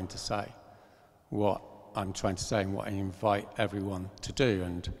what I'm trying to say. What I'm trying to say and what I invite everyone to do,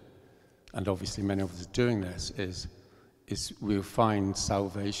 and obviously many of us are doing this, is we'll find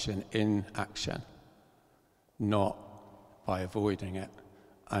salvation in action, not by avoiding it.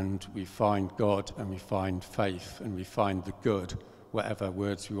 And we find God, and we find faith, and we find the good, whatever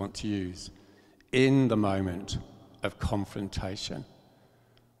words we want to use, in the moment of confrontation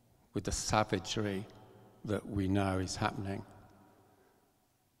with the savagery that we know is happening.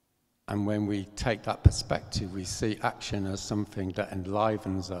 And when we take that perspective, we see action as something that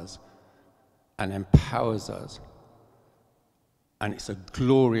enlivens us and empowers us. And it's a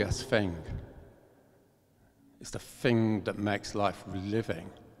glorious thing. It's the thing that makes life living.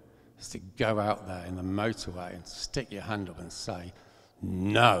 It's to go out there in the motorway and stick your hand up and say,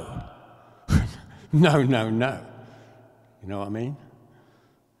 no. No, no, no. You know what I mean?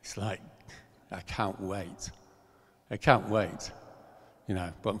 It's like, I can't wait. I can't wait. You know,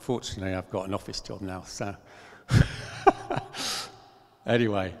 but unfortunately I've got an office job now, so.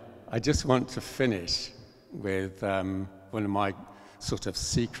 Anyway, I just want to finish with one of my sort of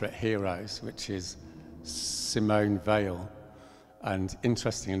secret heroes, which is Simone Weil. And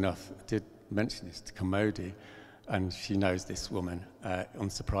interesting enough, I did mention this to Carmody, and she knows this woman,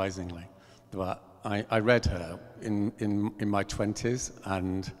 unsurprisingly. But I read her in my 20s,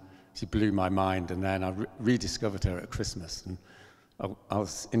 and she blew my mind. And then I rediscovered her at Christmas. And I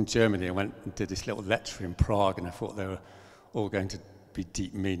was in Germany. I went and did this little lecture in Prague, and I thought they were all going to be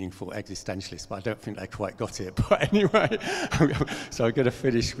deep, meaningful existentialists, but I don't think they quite got it. But anyway, so I'm going to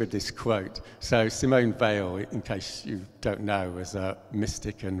finish with this quote. So Simone Weil, in case you don't know, was a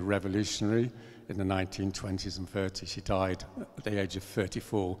mystic and revolutionary in the 1920s and 30s. She died at the age of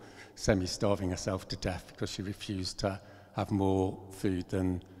 34, semi-starving herself to death because she refused to have more food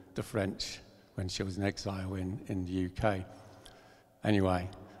than the French when she was in exile in the UK. Anyway,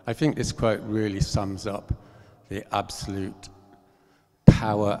 I think this quote really sums up the absolute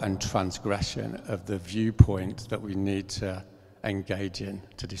power and transgression of the viewpoint that we need to engage in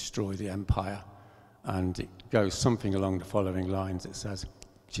to destroy the empire. And it goes something along the following lines.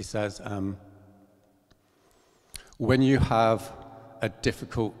 She says, when you have a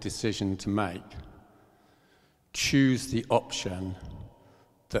difficult decision to make, choose the option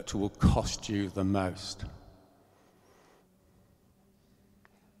that will cost you the most.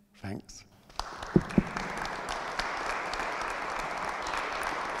 Thanks.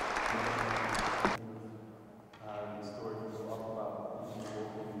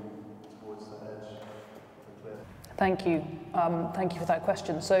 Thank you. Thank you for that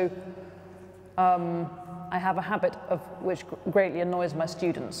question. So I have a habit of which greatly annoys my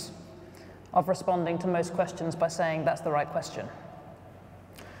students of responding to most questions by saying that's the right question.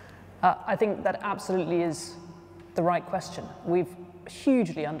 I think that absolutely is the right question. We've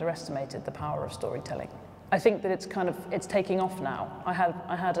hugely underestimated the power of storytelling. I think that it's taking off now. I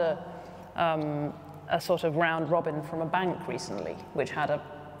had a sort of round robin from a bank recently, which had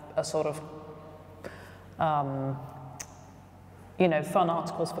a sort of fun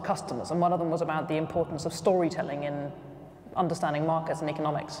articles for customers, and one of them was about the importance of storytelling in understanding markets and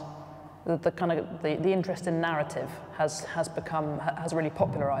economics. The interest in narrative has really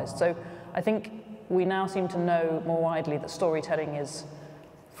popularized. So I think we now seem to know more widely that storytelling is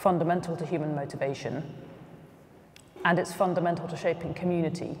fundamental to human motivation, and it's fundamental to shaping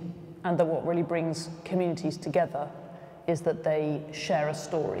community, and that what really brings communities together is that they share a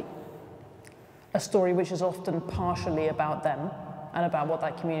story which is often partially about them and about what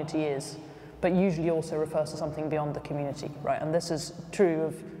that community is, but usually also refers to something beyond the community, right? And this is true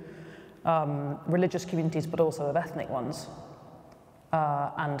of religious communities, but also of ethnic ones,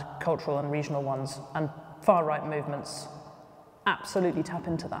 and cultural and regional ones, and far-right movements absolutely tap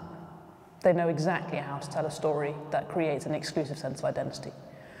into that. They know exactly how to tell a story that creates an exclusive sense of identity.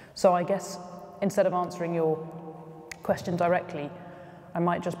 So I guess instead of answering your question directly, I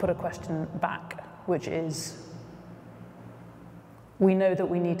might just put a question back, which is, we know that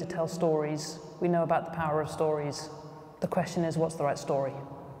we need to tell stories. We know about the power of stories. The question is, what's the right story?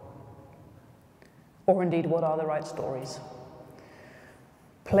 Or indeed, what are the right stories?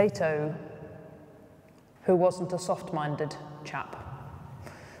 Plato, who wasn't a soft-minded chap,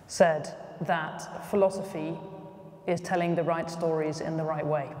 said that philosophy is telling the right stories in the right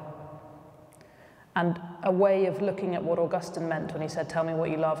way. And a way of looking at what Augustine meant when he said, tell me what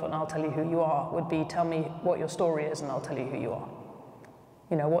you love and I'll tell you who you are, would be, tell me what your story is and I'll tell you who you are.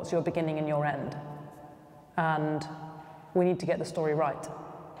 You know, what's your beginning and your end? And we need to get the story right.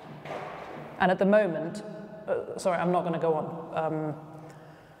 And at the moment, sorry, I'm not going to go on,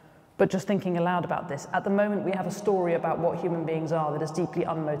 but just thinking aloud about this, at the moment we have a story about what human beings are that is deeply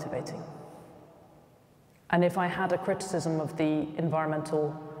unmotivating. And if I had a criticism of the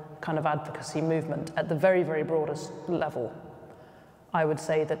environmental kind of advocacy movement at the very, very broadest level, I would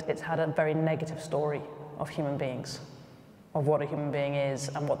say that it's had a very negative story of human beings, of what a human being is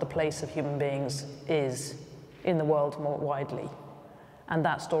and what the place of human beings is in the world more widely. And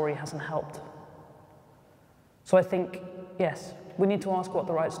that story hasn't helped. So I think, yes, we need to ask what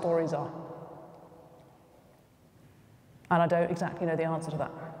the right stories are. And I don't exactly know the answer to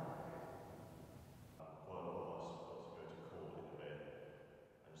that. Quite a lot of us got to go to court in a bit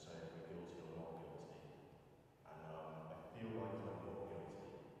and say if we're guilty or not guilty. And I feel like I'm not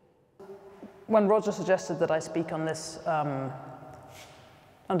guilty. When Roger suggested that I speak on this, under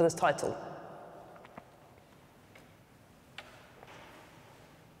this title,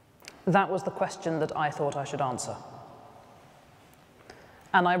 that was the question that I thought I should answer.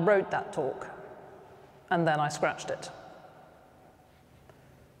 And I wrote that talk, and then I scratched it.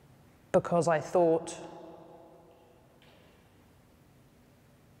 Because I thought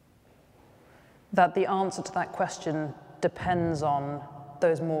that the answer to that question depends on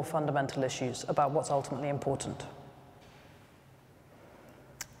those more fundamental issues about what's ultimately important.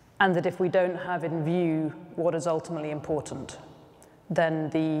 And that if we don't have in view what is ultimately important, then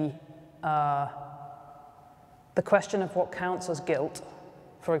the question of what counts as guilt,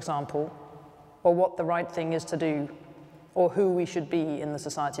 for example, or what the right thing is to do, or who we should be in the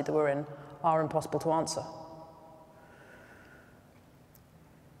society that we're in, are impossible to answer.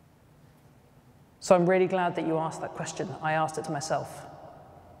 So I'm really glad that you asked that question. I asked it to myself.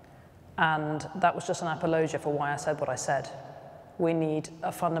 And that was just an apologia for why I said what I said. We need a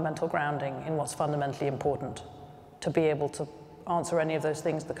fundamental grounding in what's fundamentally important to be able to answer any of those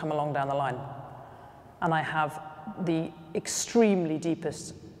things that come along down the line. And I have the extremely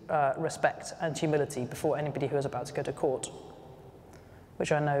deepest respect and humility before anybody who is about to go to court,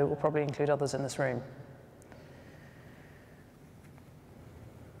 which I know will probably include others in this room.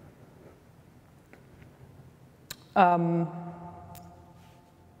 I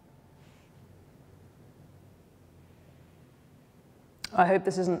hope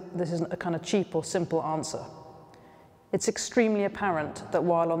this isn't a kind of cheap or simple answer. It's extremely apparent that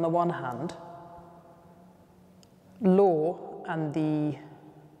while on the one hand, law and the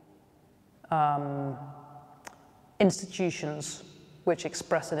institutions which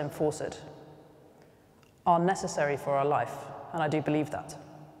express and enforce it are necessary for our life, and I do believe that,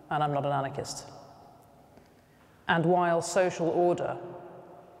 and I'm not an anarchist. And while social order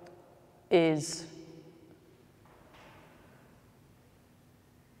is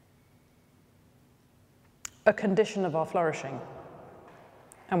a condition of our flourishing,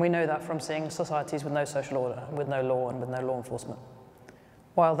 and we know that from seeing societies with no social order, and with no law, and with no law enforcement.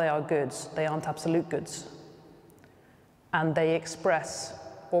 While they are goods, they aren't absolute goods, and they express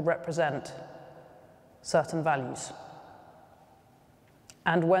or represent certain values.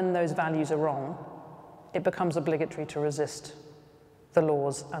 And when those values are wrong, it becomes obligatory to resist the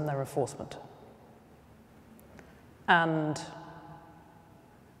laws and their enforcement. And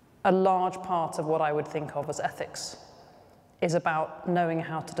a large part of what I would think of as ethics is about knowing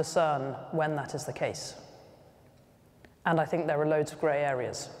how to discern when that is the case. And I think there are loads of grey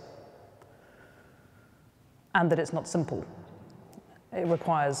areas. And that it's not simple. It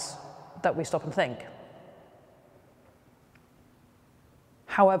requires that we stop and think.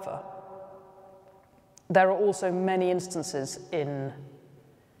 However, there are also many instances in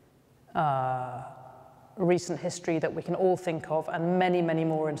recent history that we can all think of, and many, many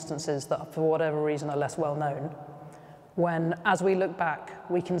more instances that, for whatever reason, are less well known, when, as we look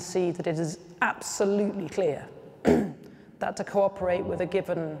back, we can see that it is absolutely clear that to cooperate with a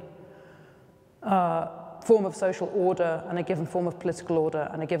given form of social order and a given form of political order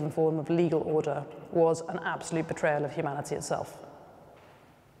and a given form of legal order was an absolute betrayal of humanity itself.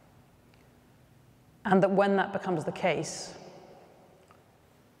 And that when that becomes the case,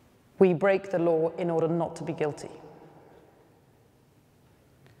 we break the law in order not to be guilty.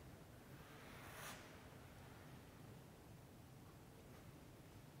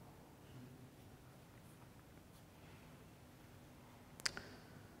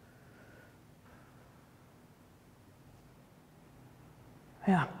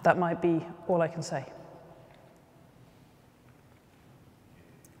 Yeah, that might be all I can say.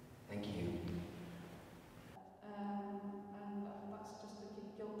 Thank you. And that's just the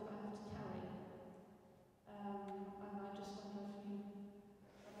guilt that I have to carry. And I just wonder if you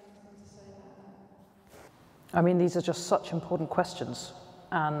have anything to say about that. I mean, these are just such important questions,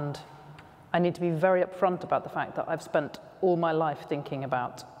 and I need to be very upfront about the fact that I've spent all my life thinking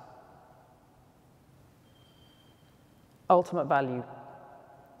about ultimate value.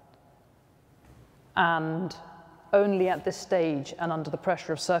 And only at this stage and under the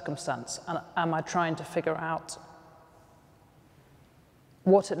pressure of circumstance am I trying to figure out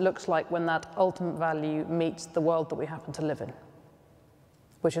what it looks like when that ultimate value meets the world that we happen to live in,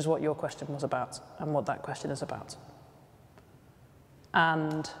 which is what your question was about and what that question is about.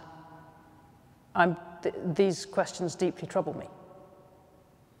 And these questions deeply trouble me,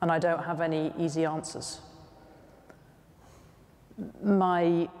 and I don't have any easy answers.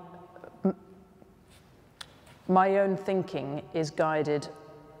 My own thinking is guided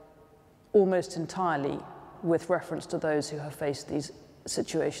almost entirely with reference to those who have faced these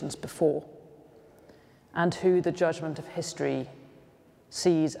situations before, and who the judgment of history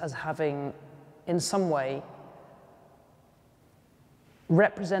sees as having, in some way,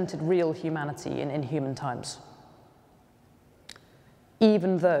 represented real humanity in inhuman times.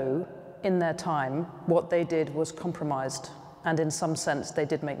 Even though, in their time, what they did was compromised, and in some sense, they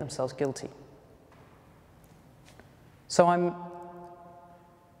did make themselves guilty. So I'm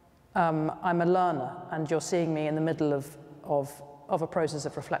a learner, and you're seeing me in the middle of a process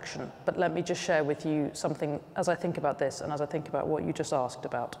of reflection. But let me just share with you something as I think about this, and as I think about what you just asked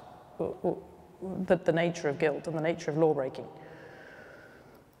about the nature of guilt and the nature of law breaking.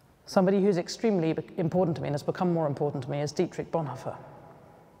 Somebody who's extremely important to me and has become more important to me is Dietrich Bonhoeffer.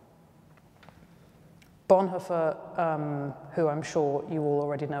 Bonhoeffer, who I'm sure you all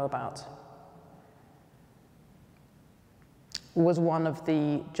already know about, was one of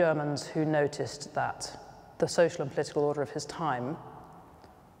the Germans who noticed that the social and political order of his time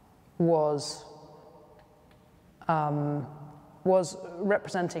was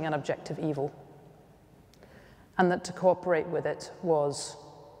representing an objective evil, and that to cooperate with it was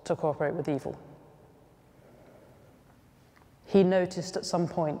to cooperate with evil. He noticed at some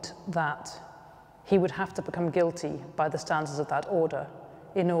point that he would have to become guilty by the standards of that order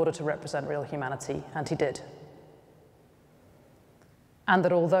in order to represent real humanity, and he did. And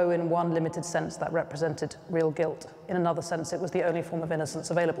that although in one limited sense that represented real guilt, in another sense it was the only form of innocence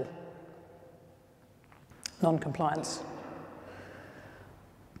available. Non-compliance.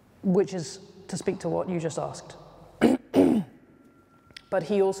 Which is to speak to what you just asked. But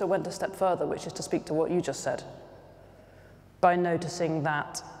he also went a step further, which is to speak to what you just said, by noticing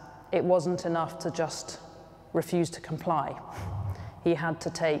that it wasn't enough to just refuse to comply. He had to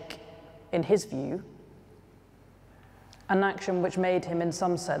take, in his view, an action which made him, in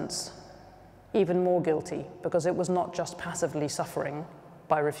some sense, even more guilty, because it was not just passively suffering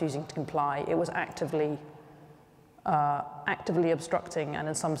by refusing to comply, it was actively obstructing and,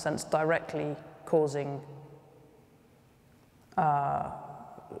 in some sense, directly causing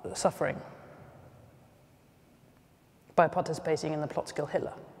suffering by participating in the plot to kill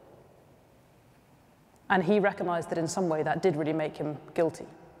Hitler. And he recognized that in some way that did really make him guilty.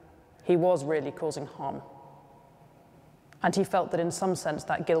 He was really causing harm. And he felt that in some sense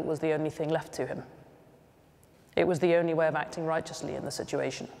that guilt was the only thing left to him. It was the only way of acting righteously in the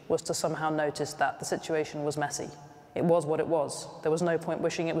situation, was to somehow notice that the situation was messy. It was what it was. There was no point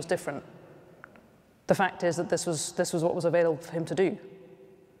wishing it was different. The fact is that this was what was available for him to do.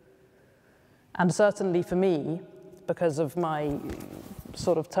 And certainly for me, because of my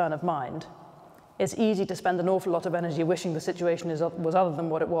sort of turn of mind, it's easy to spend an awful lot of energy wishing the situation was other than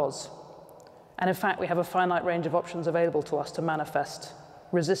what it was. And in fact, we have a finite range of options available to us to manifest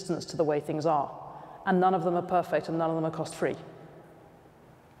resistance to the way things are. And none of them are perfect and none of them are cost-free.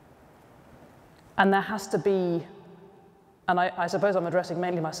 And there has to be, and I suppose I'm addressing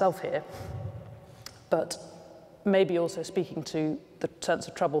mainly myself here, but maybe also speaking to the sense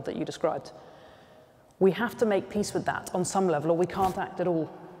of trouble that you described. We have to make peace with that on some level, or we can't act at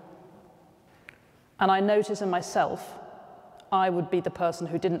all. And I notice in myself, I would be the person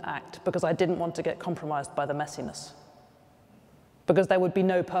who didn't act because I didn't want to get compromised by the messiness. Because there would be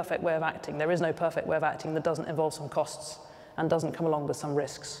no perfect way of acting. There is no perfect way of acting that doesn't involve some costs and doesn't come along with some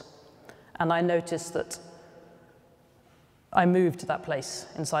risks. And I noticed that I moved to that place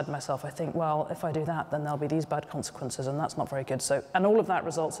inside myself. I think, well, if I do that, then there'll be these bad consequences, and that's not very good. So, and all of that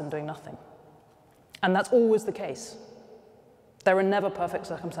results in doing nothing. And that's always the case. There are never perfect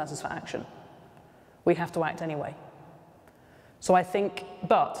circumstances for action. We have to act anyway. So I think,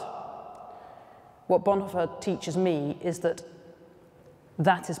 but what Bonhoeffer teaches me is that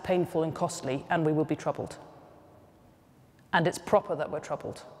that is painful and costly, and we will be troubled. And it's proper that we're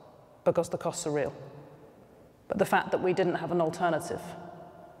troubled, because the costs are real. But the fact that we didn't have an alternative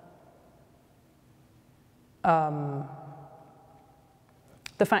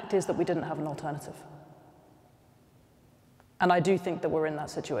the fact is that we didn't have an alternative. And I do think that we're in that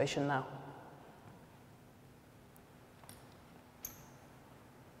situation now.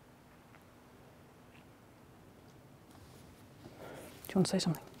 Do you want to say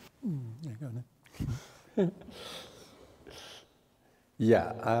something? Yeah, go on then.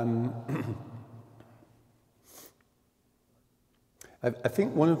 Yeah. I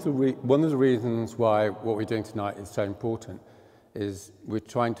think one of the reasons why what we're doing tonight is so important is we're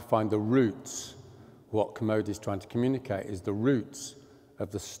trying to find the roots. What Carmody is trying to communicate is the roots of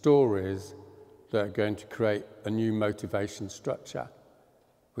the stories that are going to create a new motivation structure,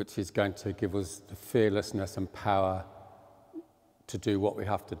 which is going to give us the fearlessness and power to do what we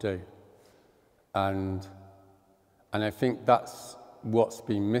have to do. And I think that's what's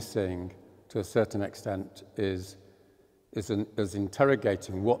been missing to a certain extent is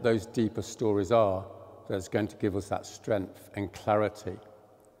interrogating what those deeper stories are that's going to give us that strength and clarity.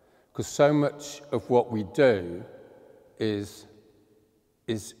 Because so much of what we do is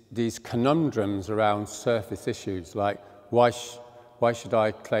these conundrums around surface issues, like why should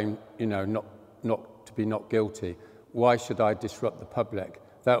I claim, not to be not guilty? Why should I disrupt the public?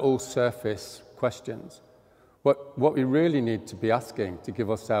 They're all surface questions. What we really need to be asking to give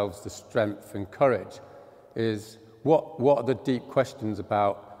ourselves the strength and courage is what are the deep questions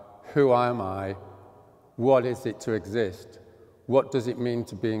about who am I? What is it to exist? What does it mean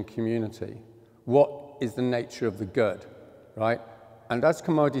to be in community? What is the nature of the good, right? And as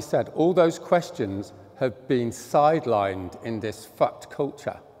Carmody said, all those questions have been sidelined in this fucked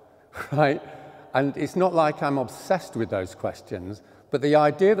culture, right? And it's not like I'm obsessed with those questions, but the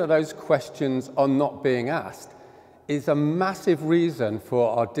idea that those questions are not being asked is a massive reason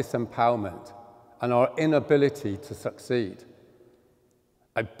for our disempowerment and our inability to succeed.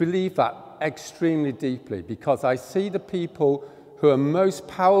 I believe that extremely deeply because I see the people who are most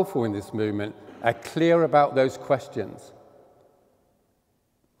powerful in this movement are clear about those questions.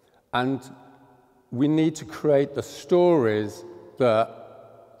 And we need to create the stories that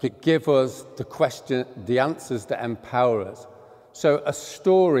give us the answers that empower us. So a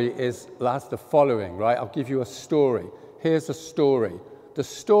story has the following, right? I'll give you a story. Here's a story. The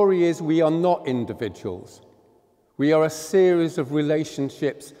story is we are not individuals. We are a series of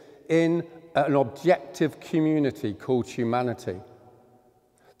relationships in an objective community called humanity.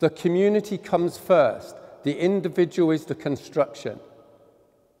 The community comes first. The individual is the construction.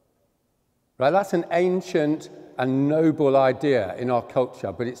 Right? That's an ancient and noble idea in our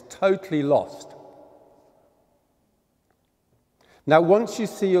culture, but it's totally lost. Now, once you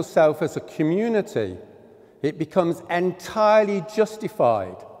see yourself as a community, it becomes entirely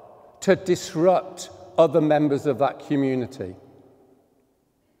justified to disrupt other members of that community.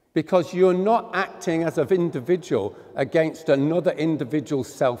 Because you're not acting as an individual against another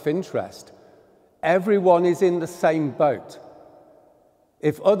individual's self-interest. Everyone is in the same boat.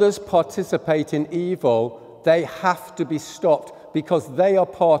 If others participate in evil, they have to be stopped because they are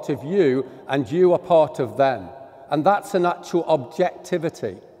part of you and you are part of them. And that's an actual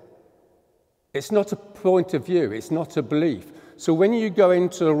objectivity. It's not a point of view, it's not a belief. So when you go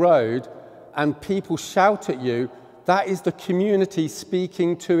into the road and people shout at you, that is the community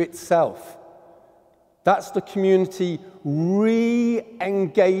speaking to itself. That's the community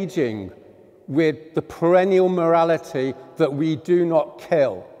re-engaging with the perennial morality that we do not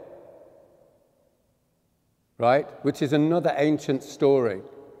kill. Right? Which is another ancient story.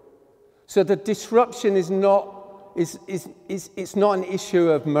 So the disruption is not it's not an issue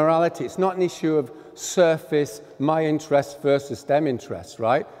of morality. It's not an issue of surface, my interest versus them interest,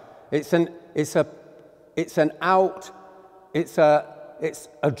 right? It's a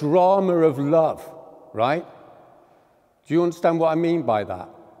drama of love, right? Do you understand what I mean by that?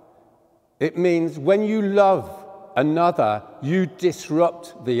 It means when you love another, you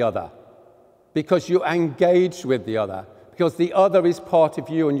disrupt the other because you're engaged with the other, because the other is part of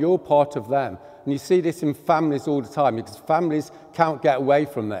you and you're part of them. And you see this in families all the time because families can't get away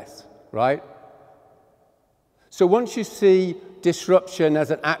from this, right? So once you see disruption as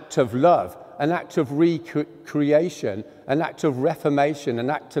an act of love, an act of recreation, an act of reformation,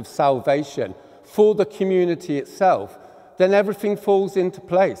 an act of salvation for the community itself, then everything falls into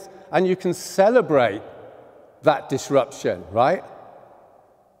place. And you can celebrate that disruption, right?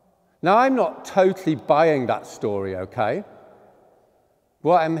 Now, I'm not totally buying that story, okay?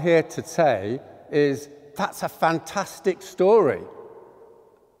 What I'm here to say is that's a fantastic story,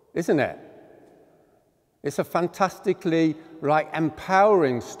 isn't it? It's a fantastically,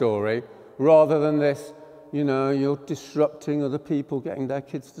 empowering story rather than this, you're disrupting other people getting their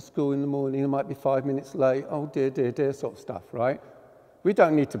kids to school in the morning. It might be 5 minutes late. Oh, dear, dear, dear, sort of stuff, right? We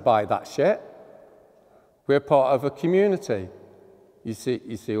don't need to buy that shit. We're part of a community. You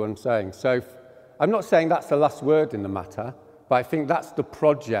see what I'm saying? So I'm not saying that's the last word in the matter, but I think that's the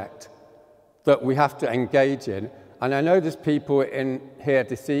project that we have to engage in. And I know there's people in here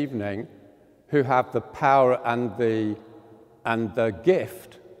this evening who have the power and the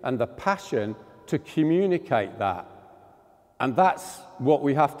gift and the passion to communicate that. And that's what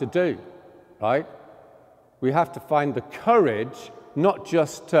we have to do, right? We have to find the courage not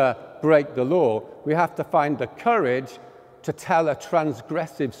just to break the law, we have to find the courage to tell a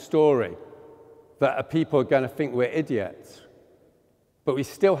transgressive story that people are going to think we're idiots. But we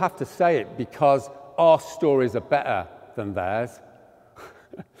still have to say it because our stories are better than theirs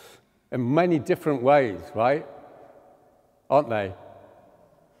in many different ways, right? Aren't they?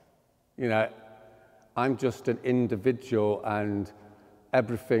 I'm just an individual and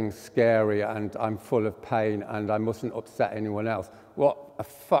everything's scary and I'm full of pain and I mustn't upset anyone else. What a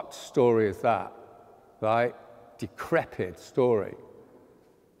fucked story is that, right? Decrepit story.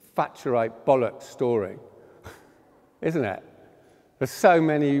 Thatcherite bollocks story, isn't it? There's so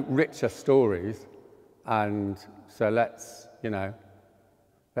many richer stories, and so let's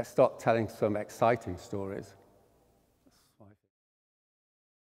start telling some exciting stories.